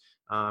positives.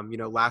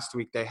 Last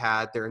week they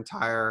had their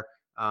entire,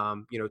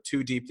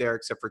 2 deep there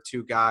except for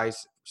 2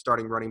 guys,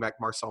 starting running back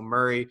Marcel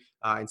Murray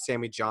and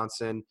Sammy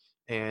Johnson.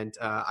 And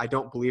I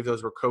don't believe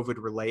those were COVID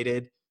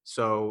related.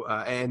 So,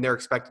 and they're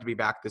expected to be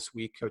back this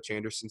week, Coach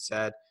Anderson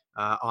said,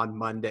 on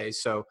Monday.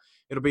 So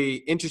it'll be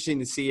interesting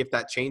to see if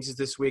that changes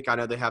this week. I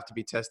know they have to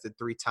be tested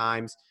 3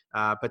 times,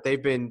 but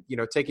they've been,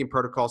 taking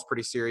protocols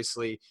pretty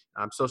seriously,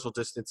 social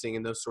distancing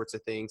and those sorts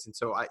of things. And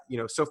so,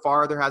 so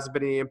far there hasn't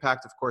been any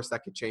impact. Of course,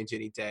 that could change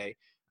any day.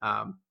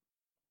 As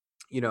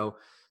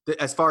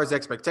far as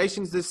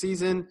expectations this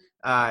season,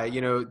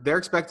 they're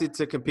expected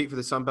to compete for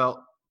the Sun Belt,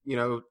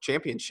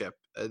 championship.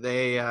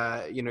 They,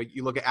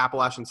 you look at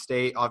Appalachian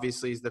State,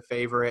 obviously is the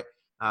favorite.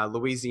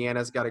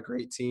 Louisiana's got a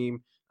great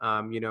team.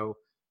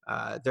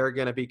 They're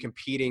going to be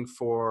competing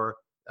for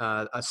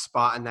a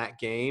spot in that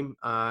game,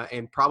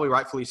 and probably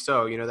rightfully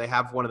so. They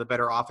have one of the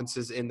better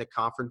offenses in the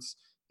conference.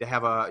 They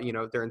have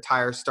their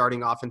entire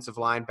starting offensive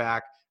line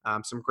back,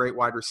 some great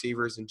wide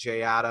receivers in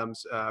Jay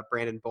Adams,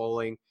 Brandon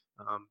Bowling.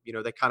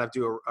 They kind of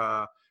do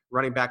a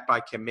running back by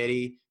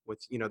committee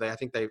with, I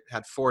think they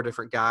had 4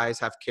 different guys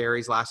have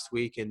carries last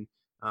week, and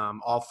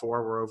all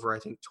 4 were over, I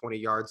think, 20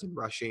 yards in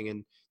rushing,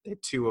 and they had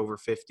 2 over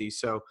 50.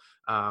 So,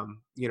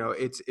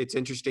 it's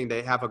interesting.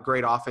 They have a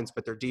great offense,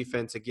 but their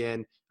defense,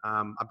 again,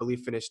 I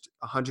believe finished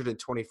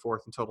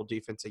 124th in total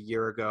defense a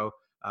year ago,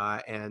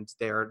 and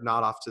they're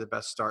not off to the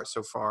best start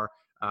so far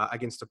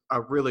against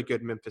a really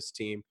good Memphis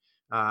team.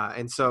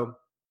 And so,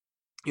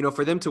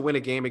 for them to win a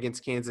game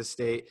against Kansas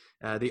State,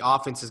 the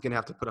offense is going to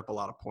have to put up a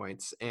lot of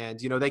points. And,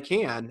 they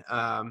can.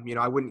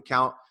 I wouldn't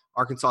count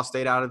Arkansas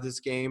State out of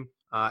this game.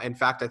 In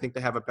fact, I think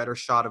they have a better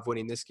shot of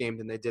winning this game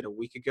than they did a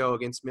week ago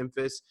against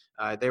Memphis.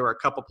 They were a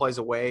couple plays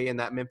away in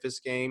that Memphis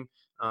game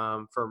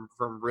from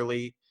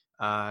really,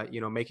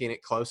 making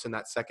it close in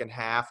that second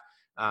half.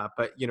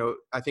 But,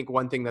 I think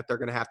one thing that they're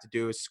going to have to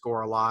do is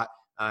score a lot.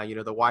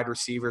 The wide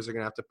receivers are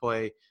going to have to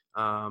play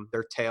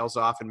their tails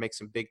off and make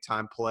some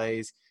big-time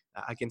plays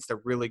against a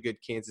really good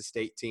Kansas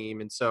State team.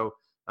 And so,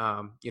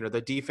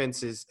 the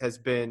defense has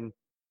been,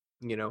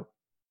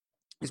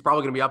 is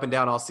probably going to be up and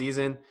down all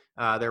season.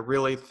 They're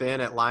really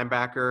thin at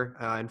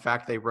linebacker. In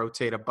fact, they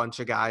rotate a bunch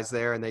of guys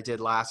there, and they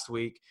did last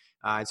week.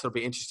 And so it'll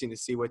be interesting to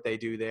see what they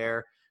do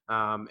there.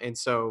 And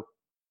so,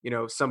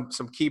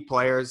 some key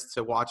players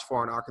to watch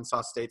for on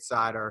Arkansas State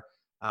side are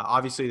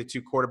obviously the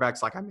 2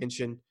 quarterbacks, like I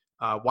mentioned.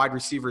 Wide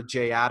receiver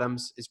Jay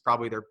Adams is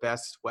probably their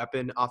best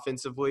weapon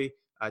offensively.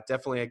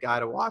 Definitely a guy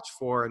to watch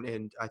for,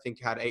 and I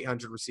think had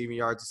 800 receiving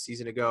yards a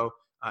season ago.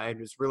 and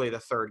was really the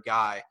third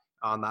guy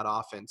on that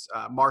offense.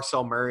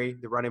 Marcel Murray,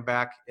 the running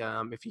back,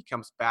 if he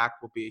comes back,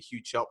 will be a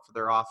huge help for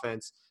their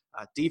offense.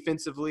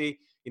 Defensively,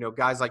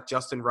 guys like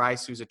Justin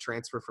Rice, who's a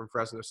transfer from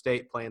Fresno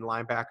State, playing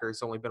linebacker,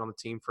 has only been on the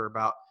team for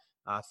about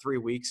 3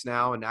 weeks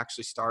now and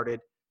actually started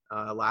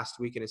last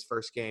week in his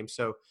first game.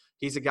 So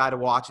he's a guy to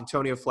watch.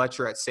 Antonio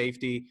Fletcher at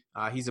safety.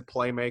 He's a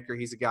playmaker.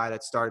 He's a guy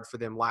that started for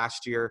them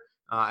last year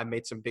and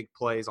made some big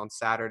plays on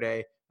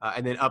Saturday.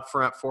 And then up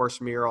front,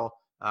 Forrest Murrell,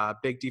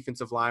 big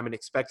defensive lineman,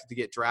 expected to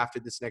get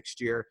drafted this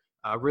next year.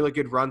 Really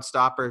good run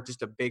stopper,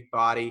 just a big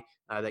body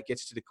that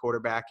gets to the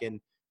quarterback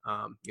and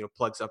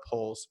plugs up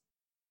holes.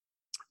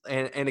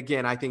 And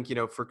again, I think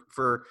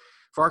for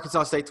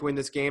Arkansas State to win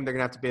this game, they're going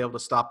to have to be able to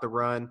stop the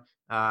run.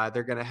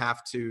 They're going to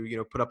have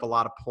to put up a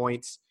lot of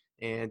points.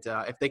 And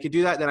if they could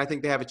do that, then I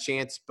think they have a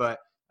chance. But,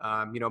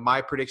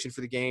 my prediction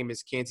for the game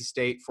is Kansas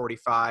State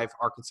 45,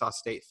 Arkansas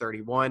State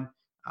 31.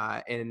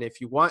 And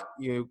if you want,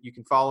 you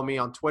can follow me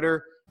on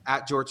Twitter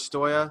at George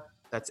Stoia.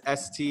 That's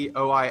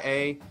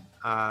STOIA.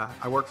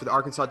 I work for the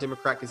Arkansas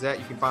Democrat Gazette.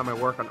 You can find my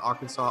work on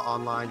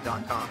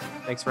arkansasonline.com.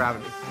 Thanks for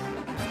having me.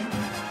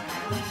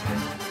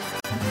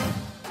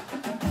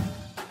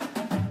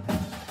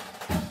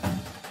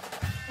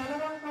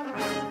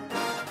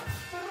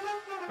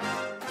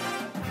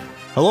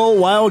 Hello,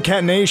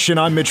 Wildcat Nation.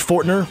 I'm Mitch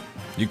Fortner.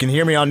 You can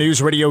hear me on News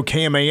Radio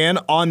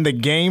KMAN on The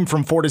Game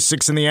from 4 to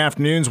 6 in the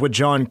afternoons with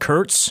John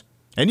Kurtz.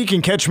 And you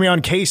can catch me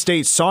on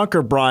K-State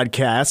soccer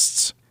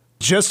broadcasts.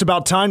 Just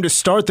about time to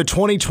start the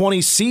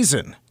 2020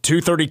 season.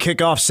 2:30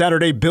 kickoff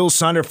Saturday, Bill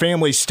Snyder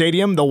Family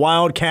Stadium. The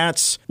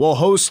Wildcats will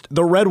host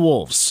the Red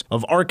Wolves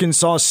of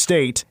Arkansas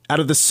State out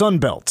of the Sun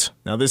Belt.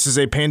 Now, this is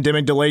a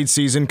pandemic-delayed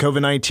season,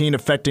 COVID-19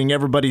 affecting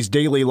everybody's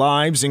daily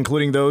lives,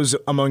 including those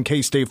among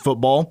K-State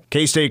football.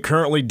 K-State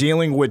currently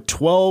dealing with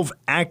 12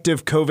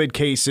 active COVID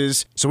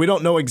cases, so we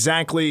don't know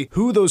exactly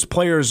who those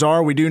players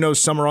are. We do know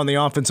some are on the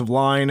offensive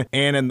line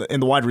and in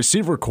the wide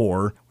receiver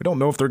core. We don't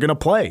know if they're going to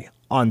play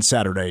on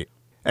Saturday.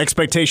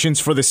 Expectations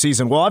for the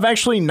season. Well, I've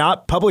actually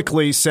not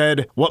publicly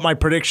said what my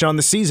prediction on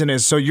the season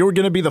is, so you're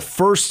going to be the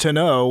first to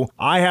know.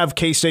 I have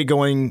K-State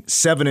going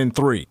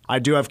 7-3. I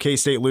do have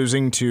K-State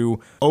losing to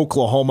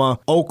Oklahoma,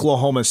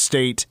 Oklahoma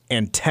State,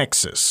 and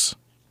Texas.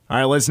 All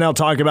right, let's now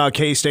talk about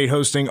K-State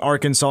hosting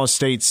Arkansas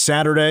State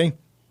Saturday.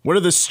 What are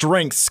the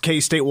strengths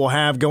K-State will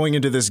have going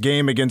into this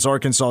game against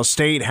Arkansas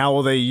State? How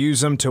will they use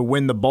them to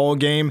win the ball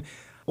game?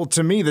 Well,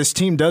 to me, this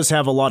team does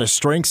have a lot of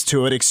strengths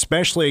to it,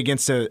 especially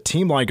against a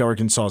team like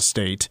Arkansas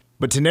State.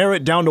 But to narrow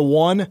it down to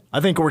one,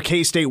 I think where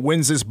K-State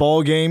wins this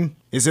ball game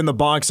is in the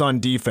box on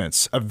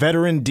defense. A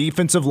veteran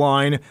defensive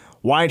line,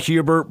 Wyatt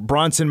Hubert,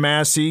 Bronson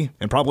Massey,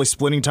 and probably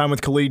splitting time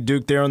with Khalid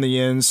Duke there on the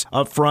ends.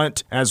 Up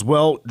front as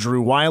well,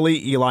 Drew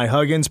Wiley, Eli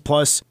Huggins,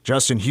 plus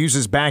Justin Hughes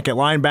is back at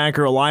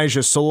linebacker,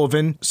 Elijah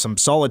Sullivan, some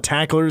solid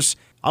tacklers.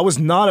 I was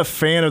not a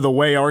fan of the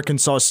way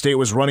Arkansas State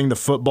was running the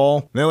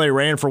football. They only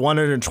ran for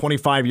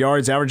 125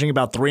 yards, averaging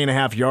about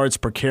 3.5 yards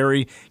per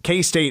carry.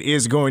 K-State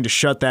is going to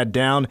shut that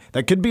down.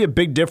 That could be a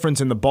big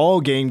difference in the ball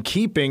game,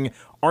 keeping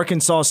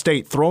Arkansas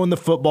State throwing the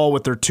football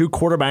with their two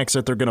quarterbacks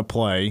that they're going to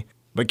play.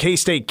 But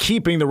K-State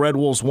keeping the Red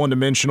Wolves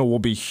one-dimensional will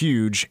be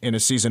huge in a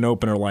season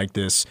opener like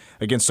this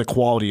against a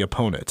quality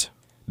opponent.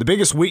 The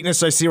biggest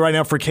weakness I see right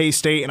now for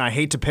K-State, and I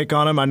hate to pick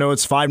on them, I know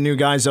it's 5 new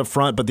guys up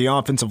front, but the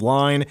offensive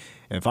line,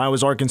 if I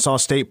was Arkansas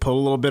State, put a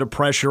little bit of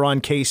pressure on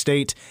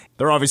K-State.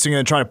 They're obviously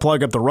going to try to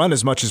plug up the run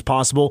as much as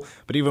possible,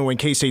 but even when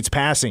K-State's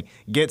passing,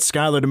 get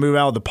Skylar to move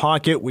out of the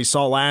pocket. We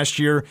saw last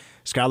year,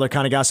 Skylar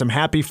kind of got some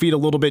happy feet a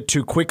little bit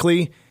too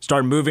quickly,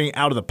 started moving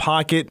out of the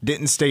pocket,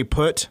 didn't stay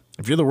put.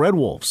 If you're the Red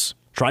Wolves,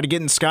 try to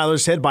get in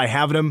Skylar's head by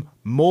having him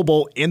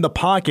mobile in the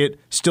pocket,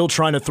 still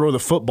trying to throw the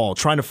football,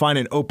 trying to find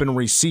an open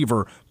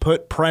receiver,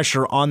 put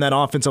pressure on that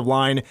offensive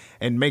line,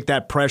 and make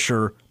that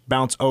pressure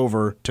bounce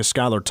over to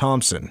Skylar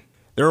Thompson.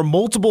 There are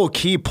multiple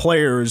key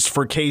players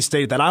for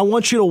K-State that I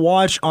want you to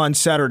watch on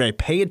Saturday.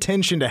 Pay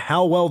attention to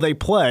how well they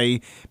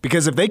play,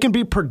 because if they can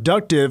be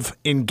productive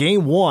in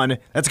game one,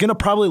 that's going to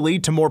probably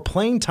lead to more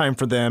playing time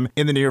for them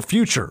in the near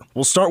future.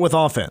 We'll start with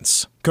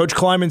offense. Coach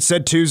Kleiman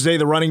said Tuesday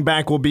the running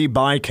back will be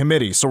by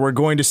committee, so we're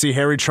going to see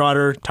Harry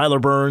Trotter, Tyler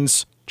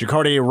Burns,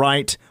 Jacardia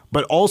Wright,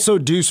 but also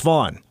Deuce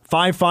Vaughn.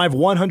 5'5",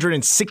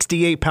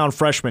 168-pound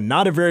freshman.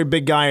 Not a very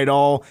big guy at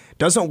all.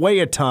 Doesn't weigh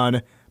a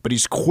ton, but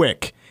he's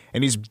quick.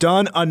 And he's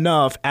done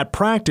enough at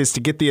practice to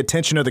get the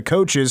attention of the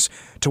coaches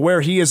to where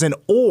he is an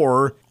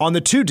oar on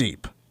the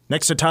 2-deep.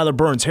 Next to Tyler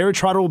Burns, Harry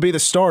Trotter will be the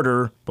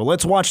starter, but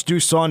let's watch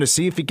Deuce Vaughn to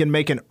see if he can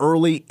make an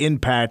early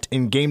impact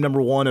in game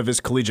number 1 of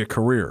his collegiate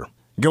career.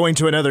 Going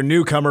to another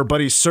newcomer,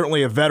 but he's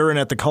certainly a veteran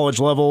at the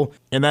college level,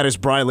 and that is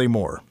Briley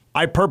Moore.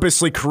 I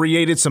purposely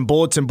created some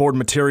bulletin board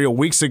material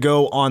weeks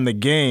ago on the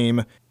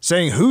game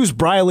saying, who's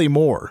Briley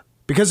Moore?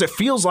 Because it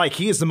feels like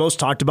he is the most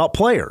talked about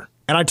player.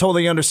 And I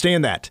totally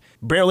understand that.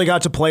 Barely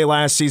got to play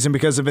last season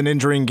because of an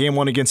injury in game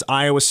 1 against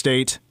Iowa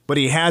State, but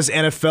he has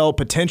NFL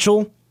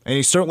potential, and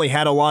he certainly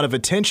had a lot of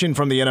attention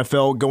from the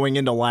NFL going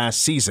into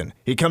last season.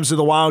 He comes to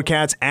the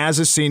Wildcats as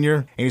a senior,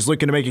 and he's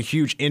looking to make a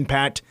huge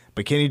impact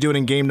but can he do it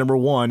in game number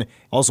 1?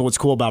 Also, what's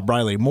cool about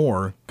Briley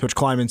Moore, Coach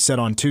Kleiman said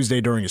on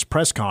Tuesday during his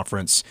press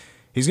conference,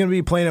 he's going to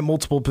be playing at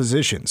multiple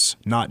positions,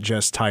 not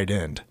just tight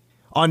end.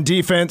 On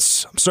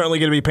defense, I'm certainly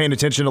going to be paying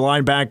attention to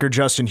linebacker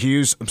Justin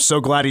Hughes. I'm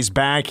so glad he's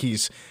back.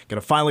 He's going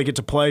to finally get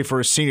to play for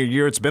his senior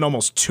year. It's been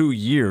almost 2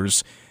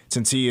 years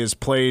since he has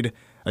played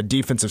a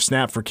defensive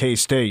snap for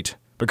K-State.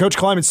 But Coach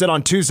Kleiman said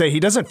on Tuesday he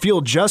doesn't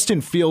feel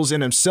Justin feels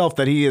in himself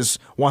that he is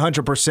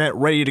 100%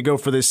 ready to go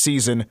for this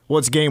season. Well,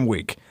 it's game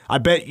week. I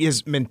bet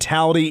his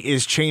mentality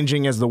is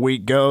changing as the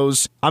week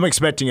goes. I'm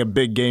expecting a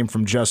big game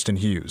from Justin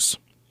Hughes.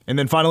 And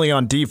then finally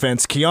on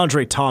defense,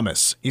 Keandre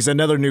Thomas. He's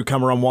another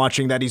newcomer I'm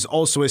watching that he's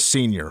also a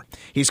senior.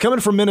 He's coming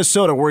from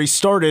Minnesota where he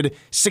started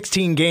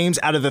 16 games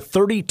out of the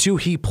 32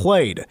 he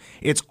played.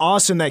 It's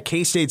awesome that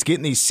K-State's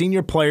getting these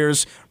senior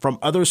players from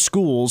other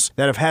schools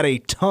that have had a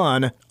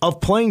ton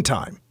of playing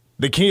time.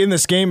 The key in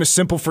this game is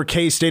simple for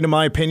K-State in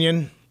my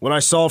opinion. What I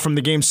saw from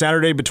the game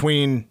Saturday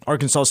between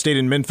Arkansas State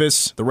and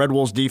Memphis, the Red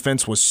Wolves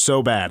defense was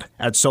so bad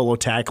at solo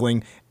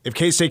tackling. If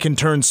K-State can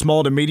turn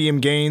small to medium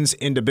gains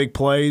into big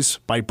plays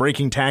by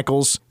breaking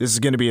tackles, this is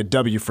going to be a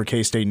W for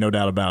K-State, no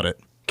doubt about it.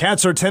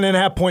 Cats are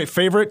 10.5-point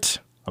favorite.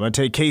 I'm going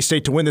to take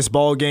K-State to win this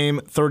ball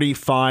game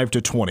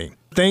 35-20.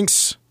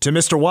 Thanks to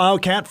Mr.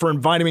 Wildcat for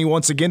inviting me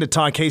once again to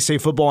talk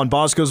K-State football on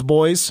Bosco's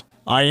Boys.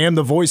 I am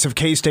the voice of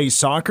K-State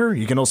soccer.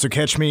 You can also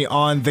catch me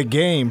on The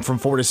Game from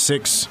 4 to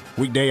 6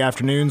 weekday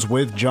afternoons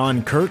with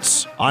John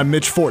Kurtz. I'm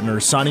Mitch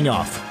Fortner signing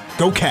off.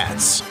 Go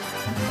Cats!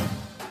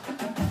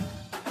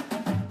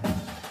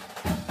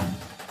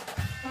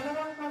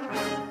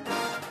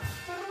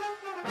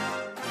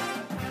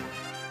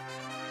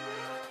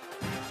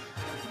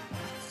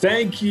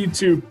 Thank you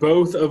to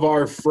both of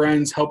our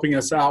friends helping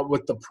us out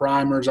with the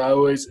primers. I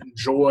always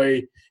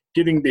enjoy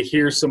getting to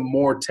hear some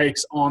more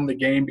takes on the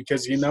game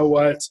because you know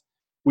what?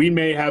 We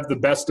may have the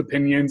best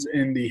opinions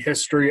in the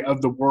history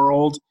of the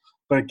world,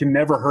 but it can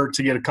never hurt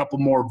to get a couple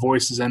more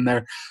voices in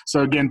there.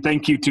 So, again,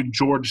 thank you to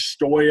George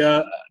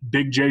Stoya,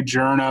 Big J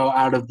Journo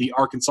out of the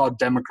Arkansas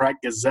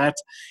Democrat-Gazette,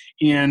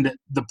 and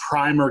the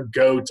primer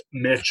GOAT,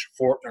 Mitch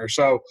Fortner.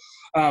 So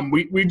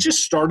we just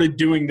started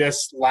doing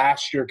this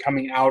last year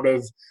coming out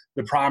of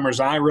the primers.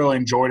 I really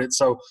enjoyed it.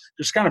 So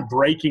just kind of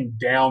breaking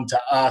down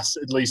to us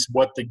at least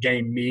what the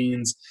game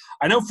means.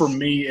 I know for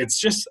me it's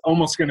just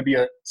almost going to be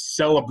a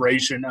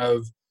celebration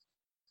of,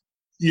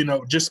 you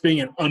know, just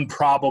being an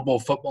improbable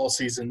football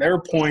season. There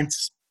are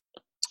points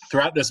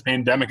throughout this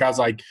pandemic I was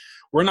like,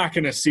 we're not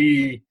going to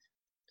see,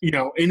 you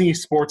know, any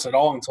sports at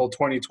all until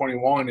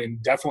 2021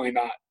 and definitely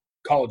not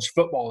college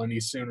football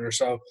any sooner.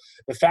 So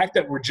the fact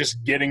that we're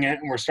just getting it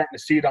and we're starting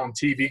to see it on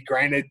TV,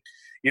 granted,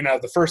 you know,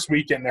 the first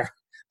weekend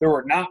there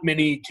were not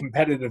many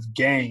competitive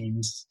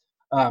games.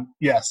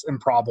 Yes,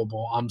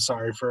 improbable. I'm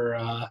sorry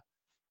for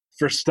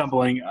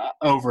stumbling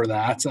over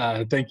that.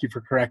 Thank you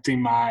for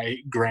correcting my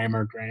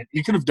grammar, Grant.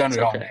 You could have done it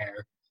on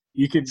air.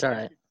 You could. It's all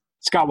right.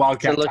 Scott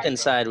Wildcat. Look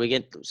inside.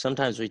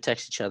 Sometimes we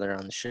text each other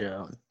on the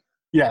show.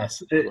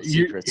 Yes,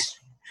 secrets.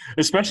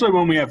 Especially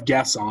when we have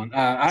guests on.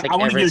 I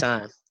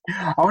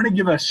want to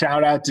give a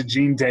shout out to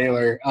Gene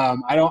Taylor.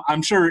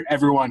 I'm sure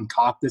everyone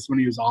caught this when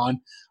he was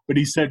on, but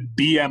he said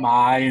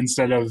BMI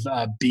instead of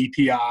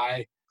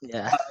BPI.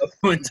 Yeah.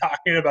 When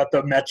talking about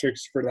the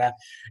metrics for that.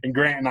 And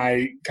Grant and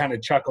I kind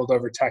of chuckled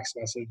over text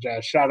message.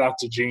 Shout out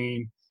to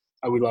Gene.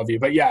 We love you.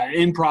 But, yeah,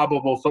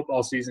 improbable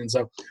football season.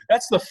 So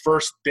that's the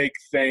first big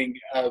thing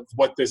of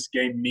what this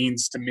game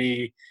means to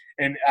me,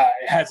 and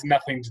it has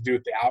nothing to do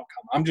with the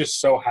outcome. I'm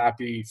just so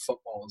happy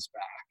football is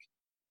back.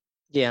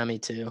 Yeah, me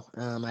too.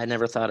 I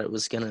never thought it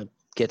was going to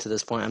get to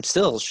this point. I'm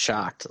still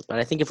shocked, but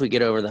I think if we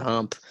get over the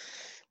hump,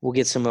 we'll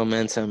get some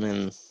momentum,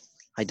 and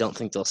I don't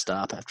think they'll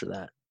stop after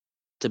that,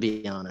 to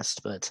be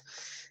honest. But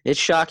it's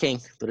shocking,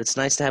 but it's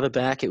nice to have it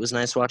back. It was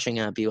nice watching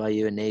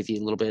BYU and Navy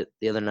a little bit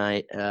the other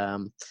night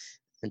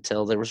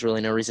until there was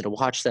really no reason to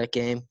watch that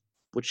game,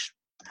 which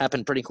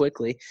happened pretty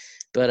quickly.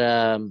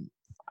 But,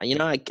 you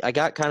know, I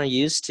got kind of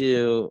used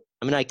to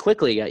 – I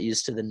quickly got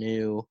used to the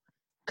new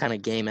kind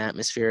of game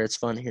atmosphere. It's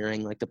fun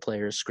hearing, like, the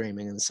players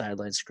screaming and the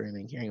sidelines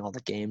screaming, hearing all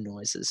the game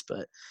noises.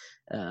 But,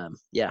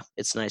 yeah,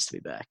 it's nice to be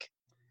back.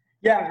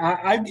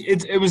 Yeah,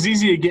 it was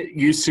easy to get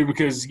used to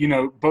because, you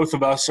know, both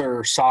of us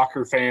are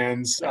soccer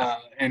fans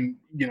and,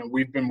 you know,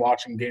 we've been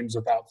watching games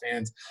without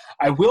fans.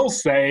 I will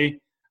say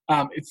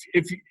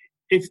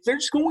if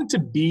there's going to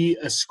be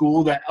a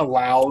school that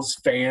allows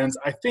fans,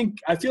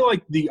 I feel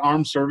like the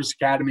Armed Service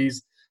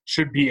Academies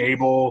should be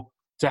able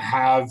to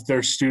have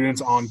their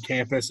students on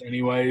campus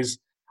anyways.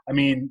 I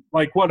mean,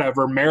 like,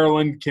 whatever,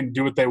 Maryland can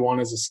do what they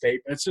want as a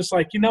state. It's just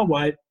like, you know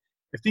what,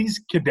 if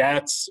these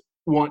cadets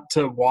want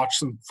to watch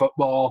some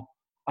football,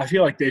 I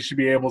feel like they should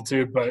be able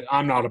to, but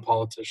I'm not a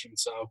politician,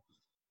 so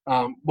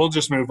we'll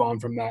just move on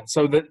from that.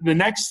 So the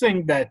next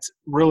thing that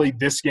really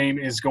this game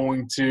is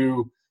going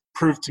to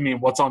prove to me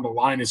and what's on the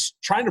line is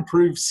trying to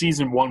prove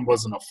season one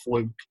wasn't a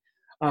fluke.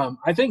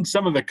 I think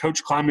some of the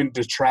Coach Kleiman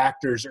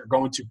detractors are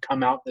going to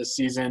come out this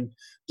season,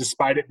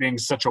 despite it being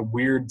such a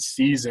weird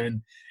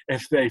season,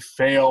 if they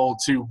fail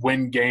to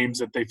win games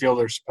that they feel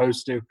they're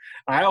supposed to.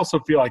 I also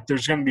feel like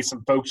there's going to be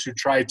some folks who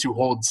try to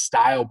hold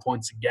style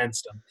points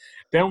against them.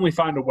 They only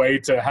find a way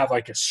to have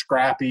like a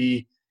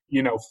scrappy,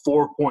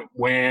 4-point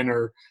win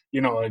or,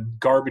 a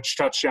garbage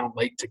touchdown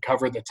late to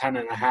cover the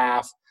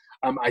 10.5.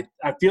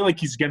 I feel like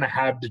he's going to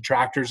have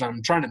detractors.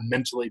 I'm trying to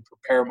mentally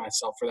prepare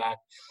myself for that.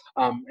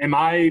 Am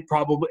I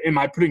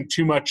putting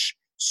too much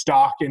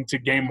stock into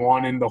game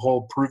one and the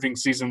whole proving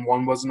season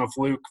one wasn't a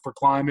fluke for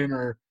Kleiman,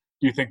 or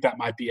do you think that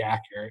might be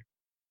accurate?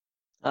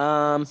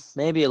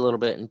 Maybe a little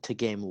bit into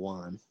game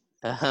one.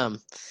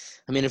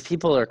 If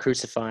people are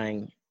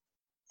crucifying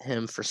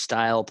him for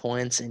style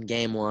points in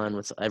game one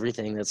with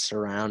everything that's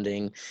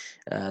surrounding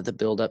the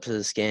build up to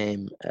this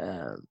game,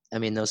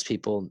 those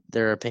people,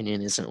 their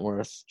opinion isn't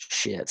worth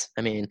shit.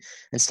 And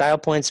style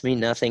points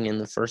mean nothing in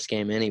the first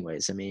game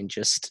anyways.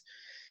 Just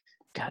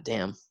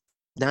goddamn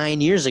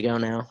 9 years ago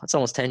now. That's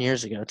almost 10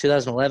 years ago.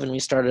 2011, we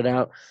started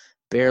out,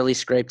 barely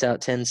scraped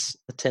out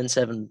a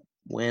 10-7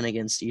 win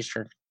against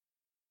Eastern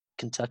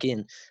Kentucky,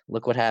 and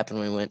look what happened.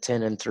 We went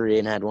 10-3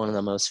 and had one of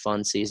the most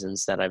fun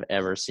seasons that I've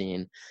ever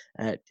seen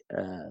at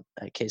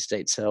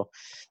K-State. So,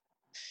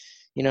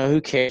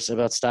 who cares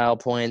about style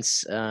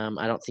points?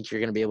 I don't think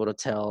you're going to be able to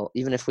tell.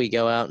 Even if we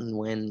go out and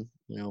win,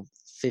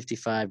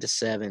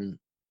 55-7,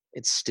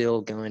 it's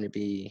still going to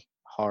be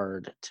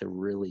hard to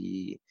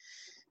really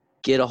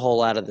get a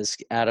whole out of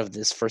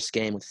this first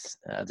game with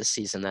the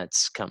season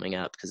that's coming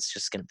up, because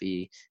it's going to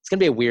be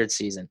a weird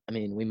season.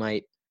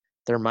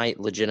 There might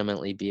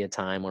legitimately be a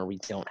time where we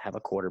don't have a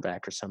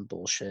quarterback or some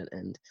bullshit,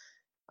 and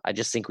I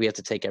just think we have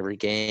to take every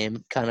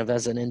game kind of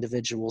as an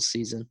individual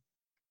season.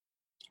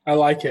 I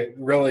like it.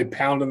 Really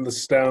pounding the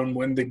stone,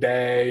 win the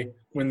dang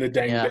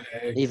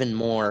day. Even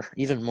more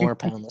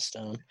pound the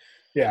stone.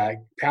 Yeah,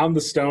 pound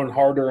the stone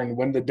harder and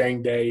win the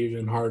dang day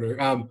even harder.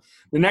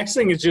 The next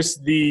thing is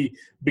just the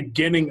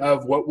beginning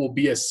of what will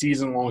be a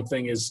season-long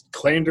thing is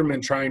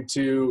Klanderman trying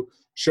to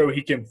show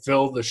he can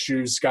fill the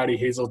shoes Scotty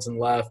Hazelton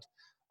left.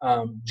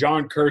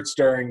 John Kurtz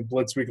during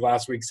Blitz Week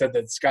last week said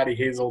that Scotty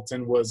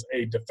Hazelton was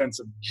a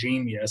defensive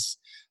genius.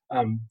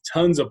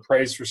 Tons of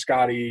praise for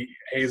Scotty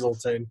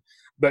Hazelton.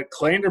 But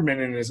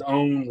Klanderman in his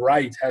own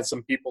right has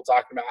some people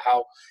talking about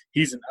how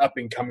he's an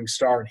up-and-coming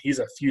star and he's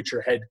a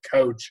future head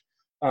coach.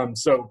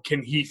 So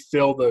can he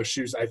fill those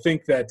shoes? I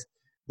think that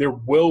there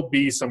will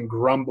be some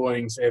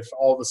grumblings if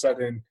all of a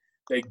sudden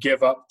they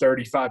give up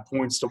 35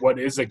 points to what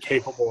is a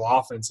capable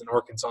offense in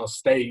Arkansas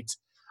State.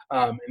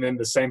 And then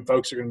the same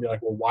folks are going to be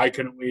like, well, why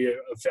couldn't we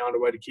have found a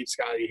way to keep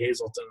Scotty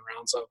Hazelton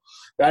around? So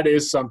that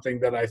is something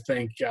that I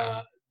think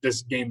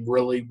this game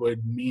really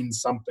would mean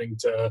something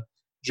to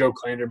Joe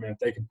Klanderman if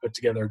they can put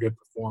together a good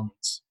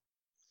performance.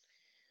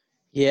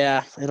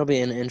 Yeah, it'll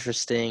be an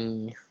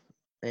interesting,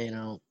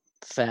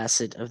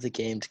 facet of the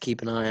game to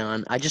keep an eye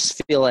on. I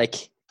just feel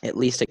like at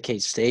least at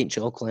K-State,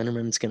 Joe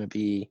Klanderman's going to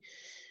be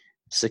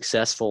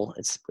successful.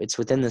 It's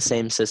within the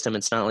same system.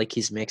 It's not like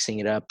he's mixing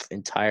it up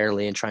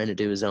entirely and trying to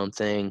do his own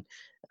thing.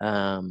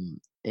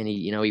 And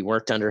he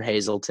worked under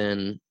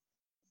Hazelton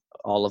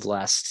all of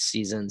last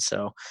season,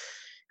 so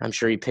I'm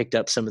sure he picked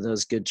up some of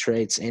those good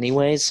traits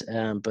anyways.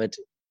 But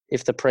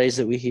if the praise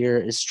that we hear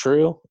is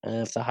true,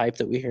 if the hype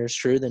that we hear is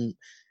true, then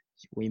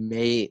we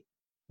may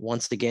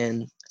once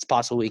again, it's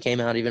possible we came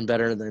out even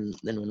better than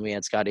when we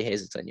had Scotty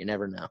Hazelton. You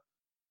never know.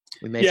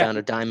 We may found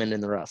a diamond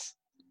in the rough.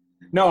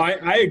 No,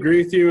 I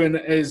agree with you. And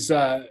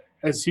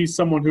as he's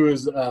someone who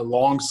is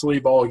long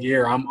sleeve all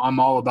year, I'm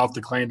all about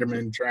the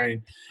Klanderman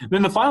train. And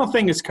then the final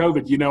thing is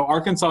COVID.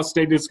 Arkansas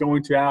State is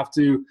going to have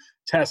to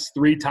test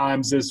 3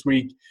 times this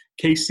week.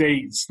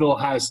 K-State still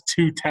has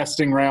 2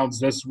 testing rounds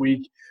this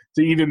week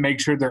to even make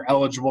sure they're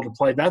eligible to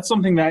play. That's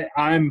something that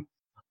I'm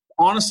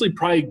honestly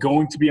probably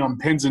going to be on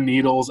pins and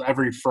needles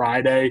every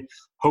Friday,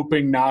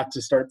 hoping not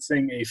to start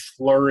seeing a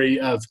flurry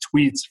of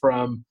tweets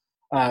from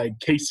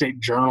K-State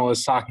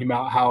journalists talking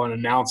about how an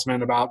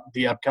announcement about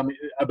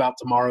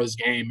tomorrow's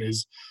game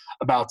is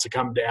about to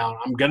come down.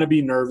 I'm going to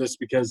be nervous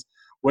because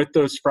with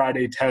those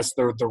Friday tests,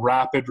 they're the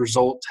rapid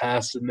result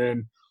test, and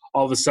then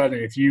all of a sudden,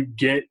 if you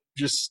get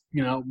just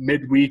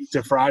midweek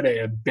to Friday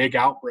a big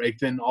outbreak,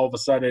 then all of a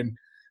sudden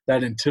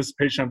that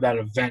anticipation of that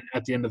event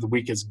at the end of the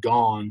week is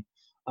gone.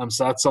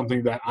 So that's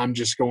something that I'm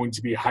just going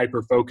to be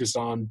hyper focused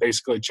on,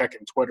 basically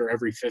checking Twitter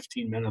every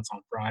 15 minutes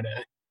on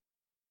Friday.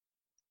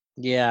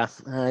 Yeah,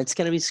 it's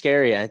going to be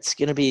scary. It's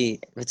going to be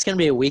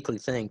a weekly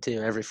thing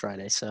too, every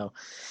Friday. So,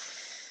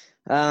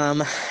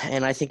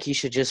 and I think we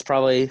should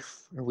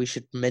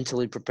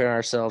mentally prepare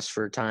ourselves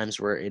for times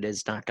where it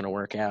is not going to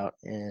work out,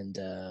 and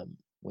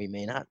we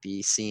may not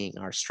be seeing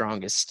our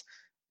strongest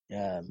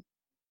 11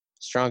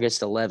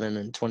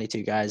 and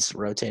 22 guys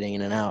rotating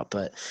in and out.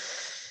 But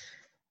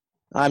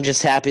I'm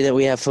just happy that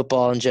we have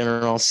football in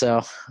general,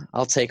 so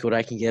I'll take what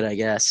I can get, I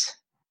guess.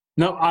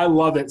 No, I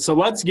love it. So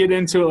let's get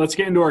into it. Let's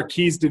get into our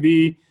keys to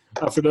the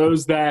For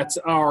those that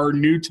are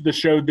new to the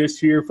show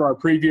this year, for our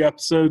preview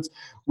episodes,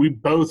 we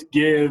both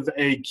give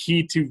a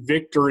key to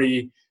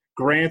victory.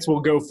 Grant will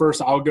go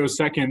first, I'll go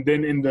second.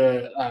 Then in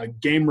the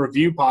game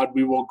review pod,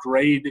 we will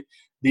grade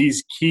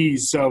these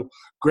keys. So,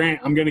 Grant,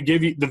 I'm going to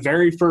give you the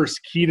very first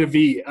key to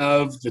V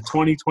of the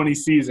 2020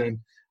 season.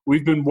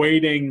 We've been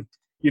waiting,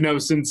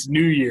 since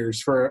New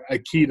Year's for a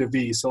key to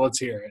V, so let's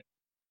hear it.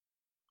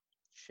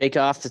 Shake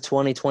off the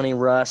 2020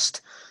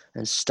 rust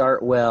and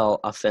start well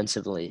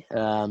offensively.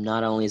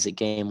 Not only is it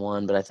game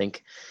one, but I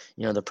think,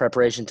 the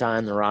preparation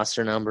time, the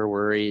roster number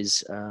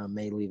worries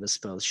may leave us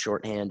both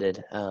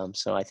shorthanded.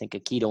 So I think a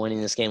key to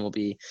winning this game will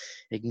be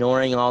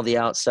ignoring all the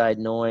outside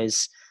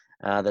noise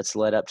that's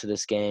led up to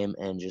this game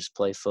and just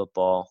play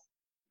football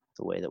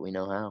the way that we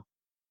know how.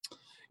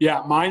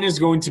 Yeah, mine is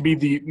going to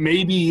be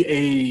maybe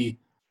a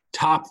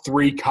top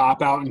 3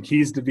 cop-out in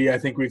keys to V. I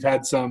think we've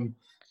had some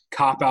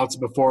cop-outs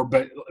before,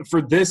 but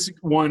for this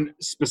one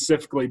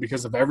specifically,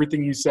 because of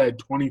everything you said,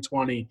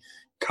 2020,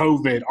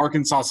 COVID,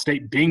 Arkansas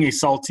State being a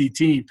salty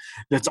team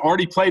that's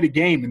already played a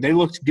game, and they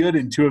looked good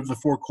in 2 of the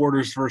 4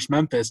 quarters versus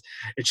Memphis.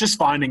 It's just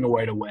finding a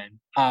way to win.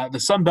 The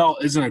Sun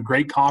Belt isn't a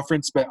great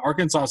conference, but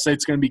Arkansas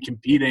State's going to be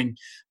competing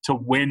to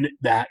win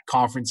that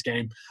conference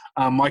game.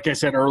 Like I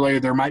said earlier,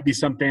 there might be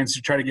some fans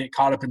who try to get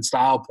caught up in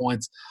style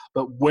points,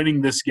 but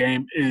winning this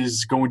game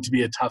is going to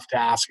be a tough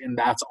task, and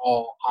that's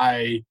all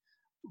I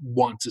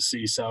want to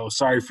see. So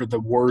sorry for the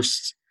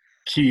worst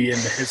key in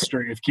the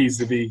history of keys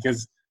to V,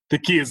 because the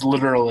key is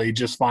literally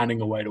just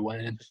finding a way to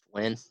win.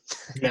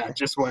 Yeah,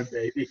 just win,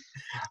 baby.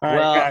 All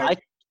well, right,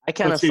 I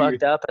kind of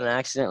fucked up and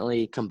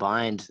accidentally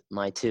combined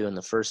my 2 in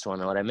the first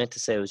one. What I meant to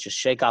say was just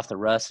shake off the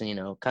rust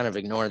and, kind of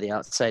ignore the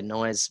outside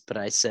noise. But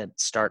I said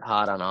start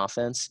hot on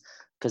offense,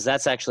 because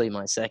that's actually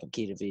my second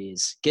key to V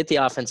is get the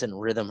offense in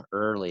rhythm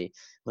early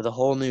with a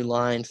whole new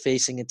line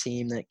facing a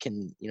team that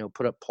can,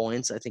 put up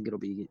points. I think it'll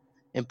be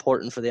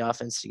important for the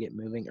offense to get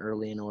moving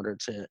early in order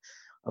to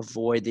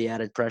avoid the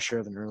added pressure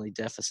of an early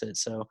deficit.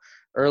 So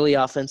early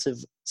offensive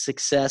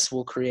success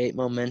will create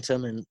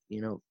momentum and,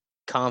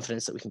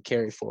 confidence that we can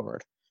carry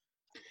forward.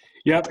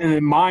 Yep, and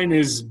then mine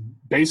is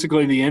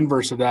basically the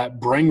inverse of that.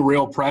 Bring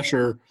real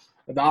pressure.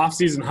 The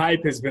offseason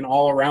hype has been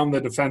all around the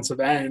defensive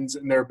ends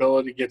and their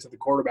ability to get to the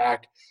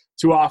quarterback.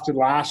 Too often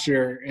last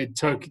year, it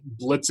took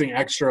blitzing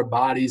extra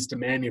bodies to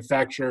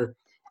manufacture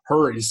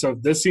hurry. So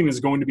this team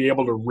is going to be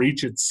able to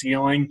reach its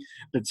ceiling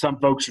that some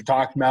folks are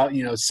talking about,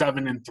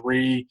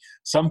 7-3.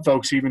 Some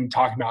folks even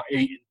talking about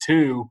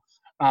 8-2.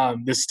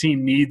 This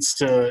team needs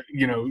to,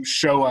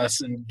 show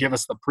us and give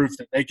us the proof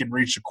that they can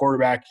reach the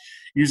quarterback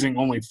using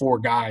only 4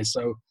 guys.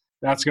 So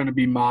that's going to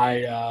be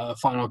my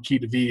final key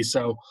to V.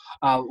 So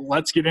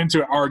let's get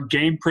into it. Our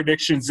game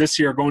predictions this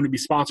year are going to be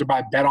sponsored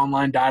by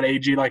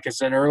betonline.ag. Like I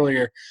said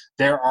earlier,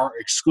 they're our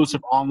exclusive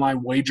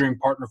online wagering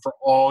partner for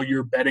all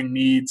your betting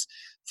needs.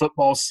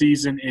 Football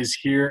season is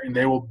here, and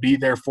they will be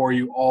there for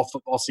you all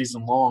football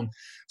season long.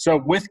 So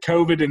with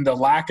COVID and the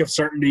lack of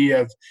certainty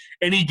of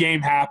any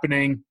game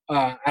happening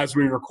as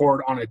we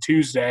record on a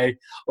Tuesday,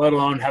 let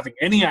alone having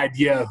any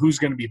idea who's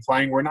going to be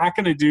playing, we're not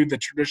going to do the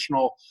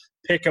traditional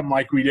pick 'em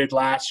like we did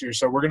last year.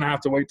 So we're going to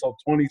have to wait till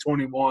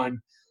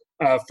 2021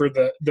 for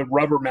the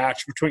rubber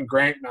match between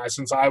Grant and I.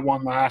 Since I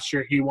won last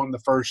year, he won the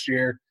first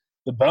year.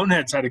 The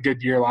Boneheads had a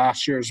good year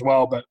last year as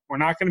well, but we're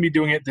not going to be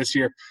doing it this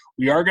year.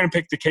 We are going to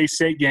pick the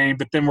K-State game,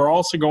 but then we're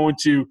also going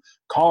to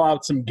call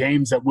out some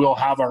games that we'll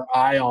have our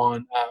eye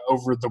on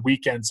over the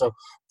weekend. So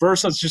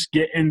first, let's just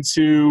get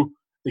into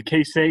the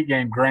K-State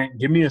game. Grant,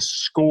 give me a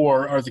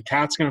score. Are the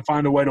Cats going to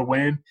find a way to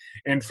win?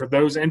 And for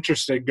those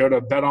interested, go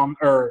to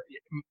betonline.ag.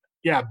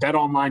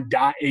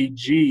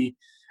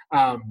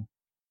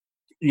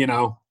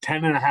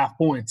 10.5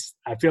 points.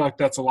 I feel like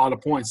that's a lot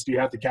of points. Do you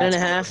have the Cats?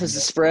 10.5 is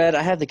the spread.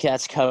 I have the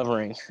Cats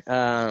covering.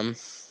 I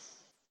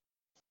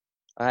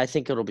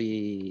think it'll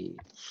be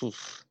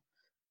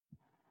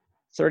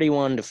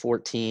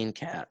 31-14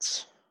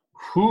 Cats.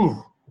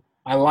 Whew.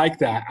 I like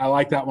that. I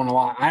like that one a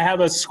lot. I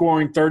have us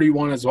scoring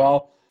 31 as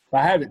well.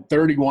 I have it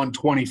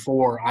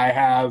 31-24. I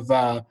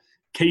have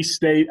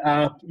K-State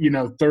up,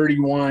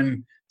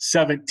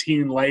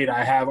 31-17 late.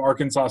 I have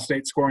Arkansas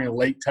State scoring a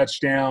late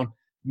touchdown,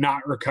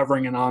 not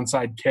recovering an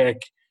onside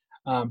kick,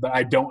 but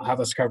I don't have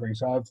us covering.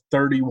 So I have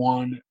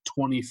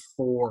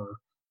 31-24.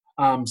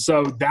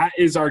 So that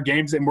is our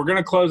games. And we're going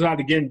to close out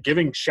again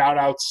giving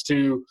shout-outs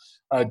to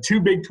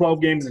 2 Big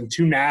 12 games and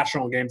 2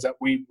 national games that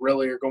we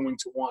really are going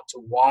to want to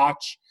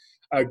watch.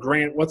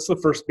 Grant, what's the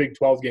first Big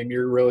 12 game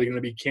you're really going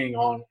to be keying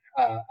on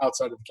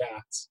outside of the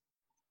Cats?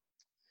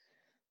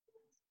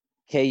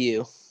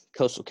 KU,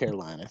 Coastal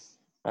Carolina.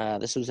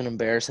 This was an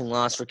embarrassing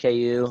loss for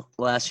KU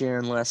last year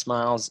in Les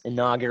Miles'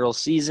 inaugural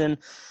season.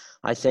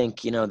 I think,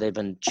 they've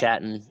been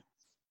chatting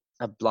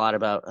a lot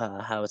about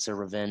how it's a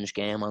revenge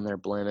game on their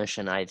blemish,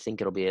 and I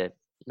think it'll be an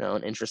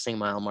interesting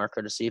mile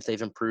marker to see if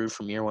they've improved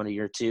from year 1 to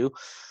year 2.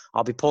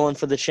 I'll be pulling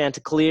for the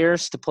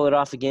Chanticleers to pull it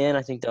off again.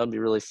 I think that would be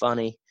really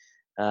funny.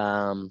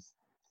 And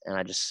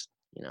I just,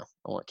 I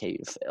want KU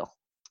to fail.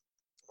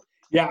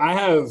 Yeah, I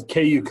have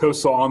KU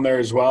Coastal on there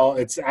as well.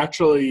 It's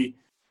actually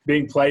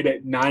being played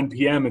at 9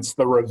 p.m. It's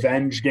the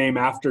revenge game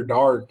after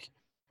dark.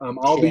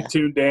 I'll be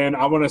tuned in.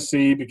 I want to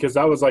see, because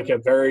that was like a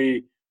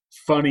very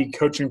funny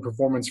coaching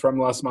performance from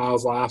Les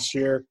Miles last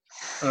year.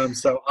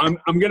 So I'm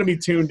going to be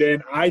tuned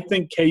in. I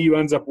think KU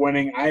ends up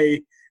winning.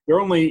 They're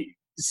only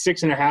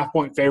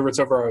 6.5-point favorites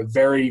over a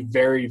very,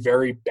 very,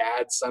 very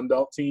bad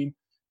Sunbelt team.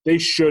 They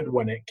should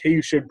win it.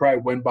 KU should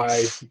probably win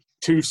by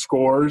 2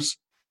 scores,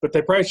 but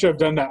they probably should have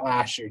done that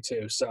last year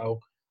too. So,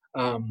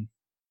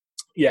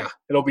 yeah,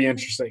 it'll be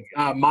interesting.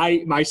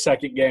 My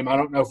second game, I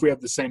don't know if we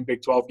have the same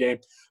Big 12 game,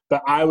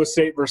 but Iowa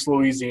State versus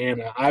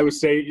Louisiana. Iowa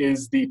State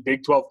is the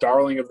Big 12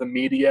 darling of the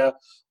media.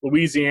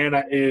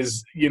 Louisiana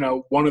is,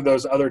 one of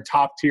those other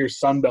top-tier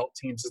Sunbelt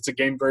teams. It's a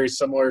game very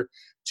similar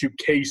to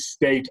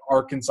K-State,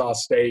 Arkansas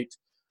State.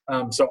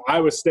 So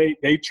Iowa State,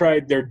 they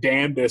tried their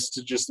damnedest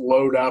to just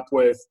load up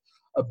with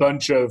a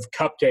bunch of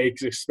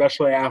cupcakes,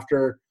 especially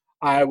after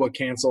Iowa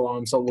canceled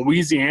on. So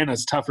Louisiana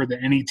is tougher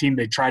than any team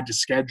they tried to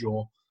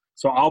schedule.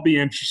 So I'll be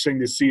interesting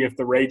to see if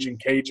the Raging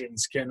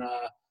Cajuns can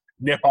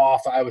nip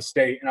off Iowa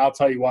State. And I'll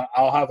tell you what,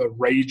 I'll have a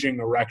raging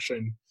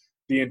erection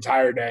the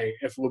entire day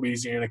if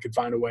Louisiana could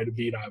find a way to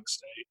beat Iowa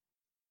State.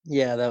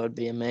 Yeah, that would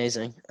be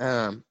amazing.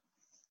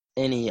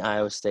 Any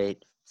Iowa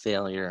State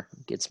failure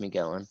gets me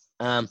going.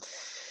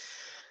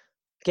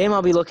 Game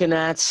I'll be looking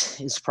at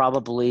is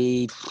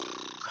probably –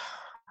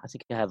 I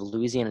think I have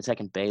Louisiana Tech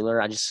and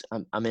Baylor.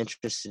 I'm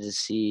interested to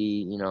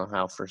see,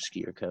 how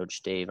first-year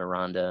coach Dave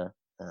Aranda,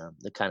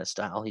 the kind of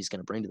style he's going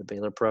to bring to the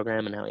Baylor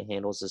program and how he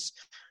handles his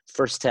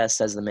first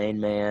test as the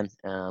main man.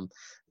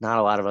 Not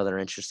a lot of other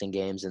interesting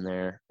games in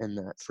there in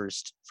that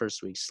first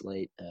week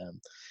slate.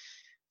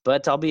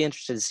 But I'll be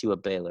interested to see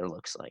what Baylor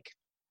looks like.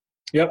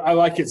 Yep, I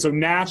like it. So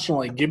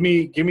nationally, give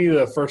me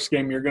the first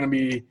game you're going to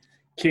be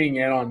keying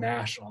in on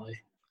nationally.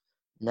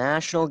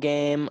 National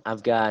game,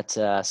 I've got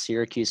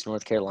Syracuse,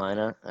 North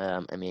Carolina.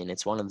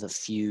 It's one of the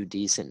few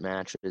decent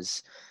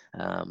matches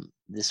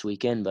this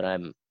weekend, but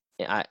I'm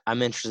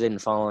interested in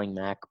following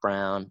Mac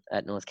Brown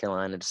at North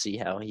Carolina to see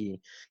how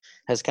he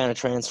has kind of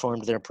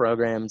transformed their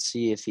program and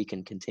see if he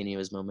can continue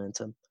his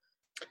momentum.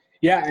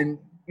 Yeah, and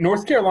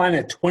North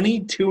Carolina,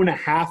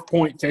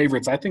 22.5-point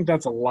favorites. I think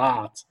that's a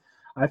lot.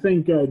 I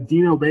think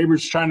Dino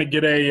Babers trying to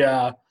get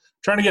a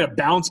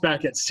bounce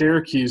back at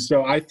Syracuse,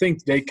 so I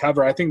think they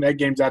cover. I think that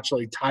game's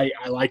actually tight.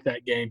 I like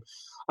that game.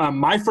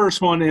 My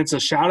first one, it's a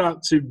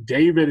shout-out to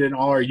David and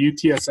all our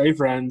UTSA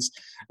friends.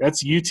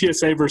 That's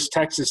UTSA versus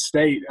Texas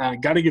State.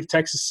 Got to give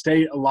Texas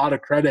State a lot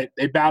of credit.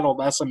 They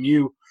battled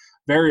SMU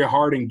very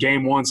hard in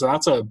Game 1, so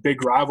that's a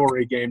big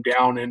rivalry game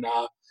down in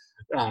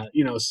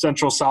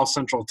South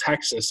Central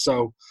Texas.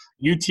 So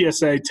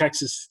UTSA,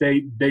 Texas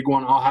State, big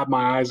one. I'll have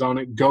my eyes on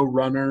it. Go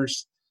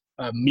Runners.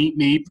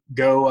 Meep,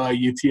 go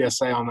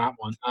UTSA on that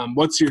one.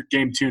 What's your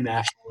Game 2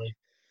 nationally?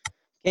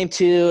 Game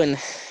 2, and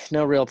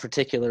no real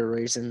particular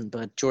reason,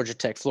 but Georgia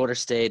Tech, Florida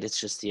State,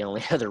 it's just the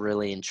only other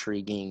really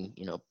intriguing,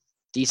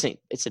 decent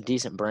 – it's a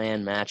decent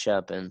brand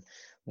matchup, and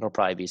there'll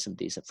probably be some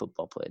decent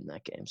football played in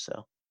that game.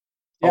 So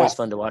always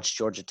fun to watch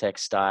Georgia Tech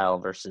style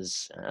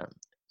versus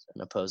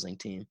an opposing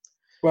team.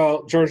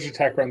 Well, Georgia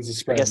Tech runs the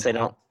spread. I guess they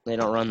don't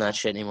run that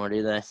shit anymore,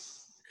 do they?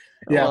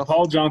 Yeah, well,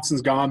 Paul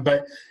Johnson's gone,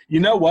 but you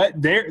know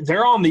what?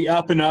 They're on the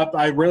up and up.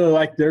 I really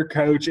like their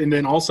coach, and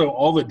then also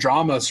all the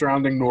drama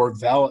surrounding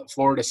Norvell at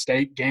Florida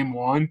State Game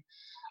 1.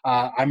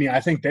 I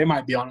think they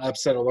might be on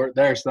upset alert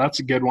there, so that's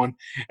a good one.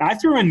 And I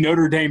threw in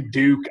Notre Dame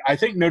Duke. I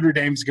think Notre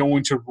Dame's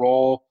going to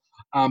roll,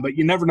 but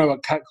you never know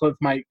what Cutcliffe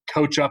might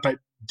coach up at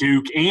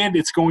Duke, and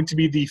it's going to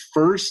be the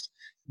first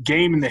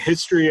game in the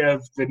history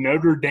of the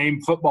Notre Dame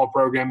football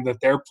program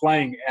that they're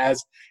playing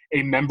as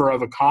a member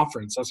of a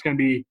conference. That's going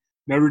to be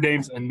Notre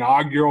Dame's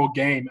inaugural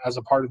game as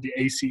a part of the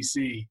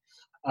ACC.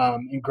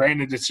 And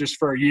granted, it's just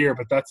for a year,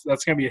 but that's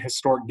going to be a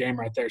historic game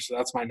right there. So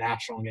that's my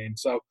national game.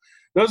 So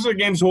those are the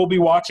games we'll be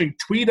watching.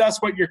 Tweet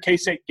us what your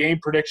K-State game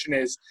prediction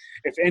is.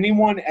 If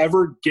anyone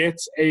ever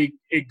gets a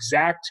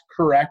exact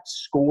correct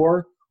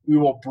score, we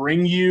will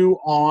bring you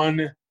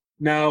on.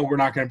 No, we're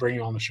not going to bring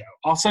you on the show.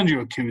 I'll send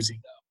you a koozie,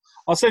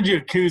 though. I'll send you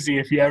a koozie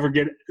if you ever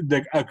get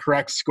a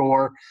correct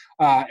score,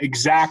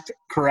 exact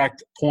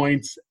correct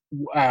points,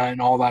 and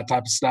all that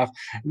type of stuff.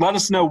 Let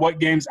us know what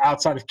games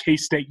outside of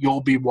K-State you'll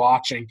be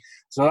watching.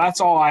 So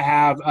that's all I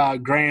have.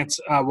 Grant,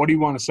 what do you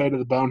want to say to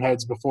the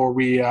Boneheads before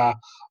we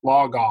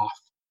log off?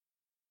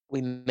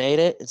 We made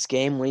it. It's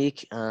game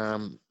week.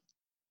 I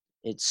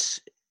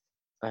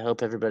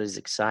hope everybody's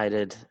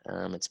excited.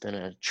 It's been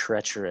a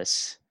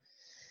treacherous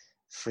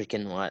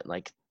freaking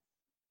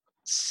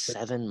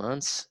 7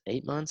 months,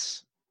 8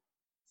 months?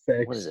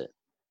 6. What is it?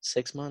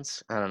 6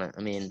 months? I don't know.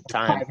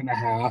 Time.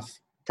 5.5.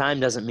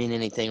 Time doesn't mean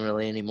anything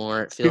really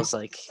anymore. It feels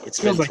like it's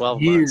been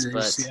 12 months,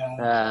 but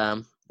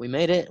we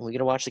made it, and we get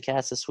to watch the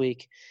Cats this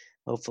week.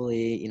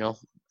 Hopefully,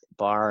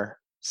 bar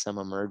some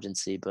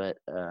emergency, but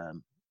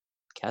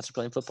Cats are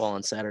playing football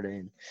on Saturday,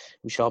 and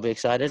we should all be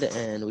excited,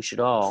 and we should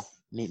all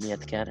meet me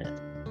at the Cat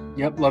Head.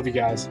 Yep, love you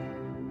guys.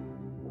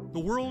 The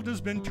world has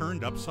been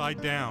turned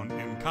upside down,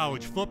 and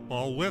college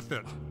football with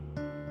it.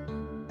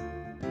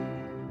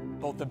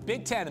 The both the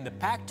Big Ten and the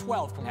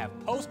Pac-12 can have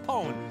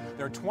postponed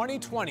their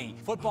 2020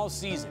 football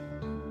season.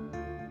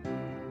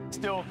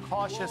 Still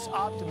cautious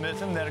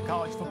optimism that a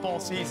college football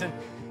season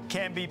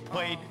can be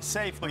played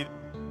safely.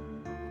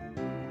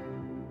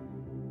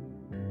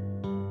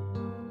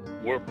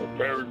 We're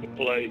prepared to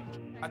play.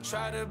 I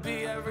try to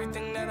be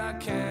everything that I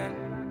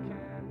can,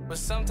 but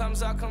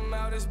sometimes I come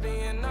out as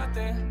being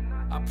nothing.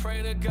 I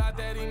pray to God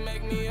that he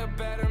make me a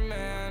better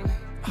man.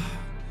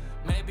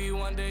 Maybe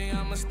one day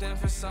I'ma stand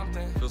for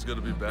something. Feels good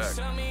to be back.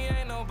 Tell me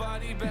ain't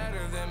nobody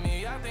better than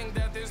me. I think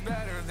that there's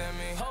better than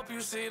me. Hope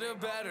you see the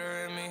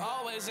better in me.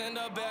 Always end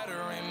up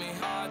better in me.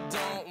 I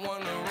don't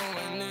wanna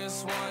ruin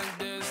this one.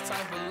 This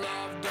type of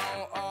love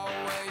don't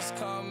always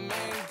come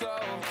and go.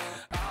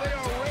 They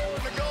are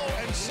raring to go,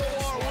 and so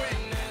are we.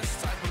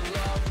 This type of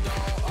love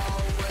don't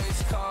always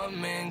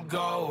come and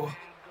go.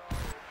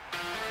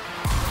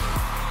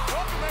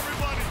 Welcome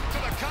everybody to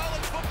the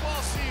college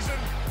football season.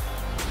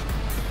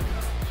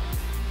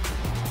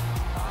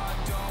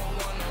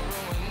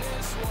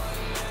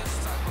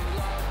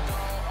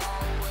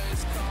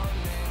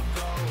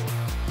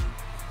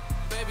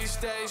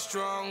 Stay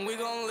strong, we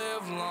gon'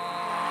 live long. I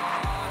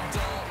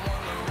don't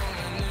wanna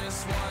ruin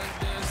this one.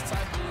 This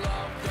type of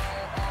love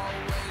don't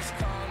always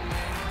come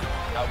and go.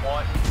 I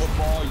want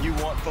football, you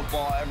want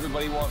football,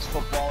 everybody wants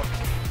football.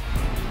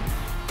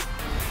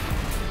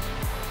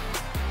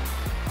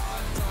 I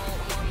don't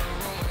wanna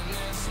ruin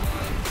this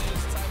one.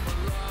 This type of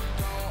love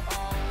don't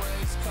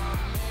always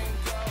come and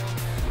go.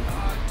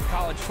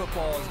 College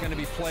football is going to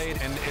be played,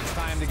 and it's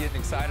time to get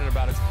excited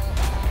about it.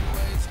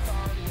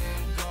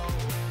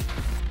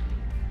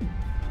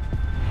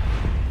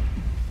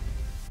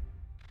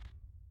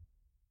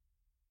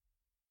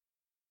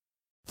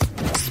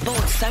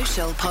 Sports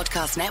Social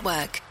Podcast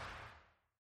Network.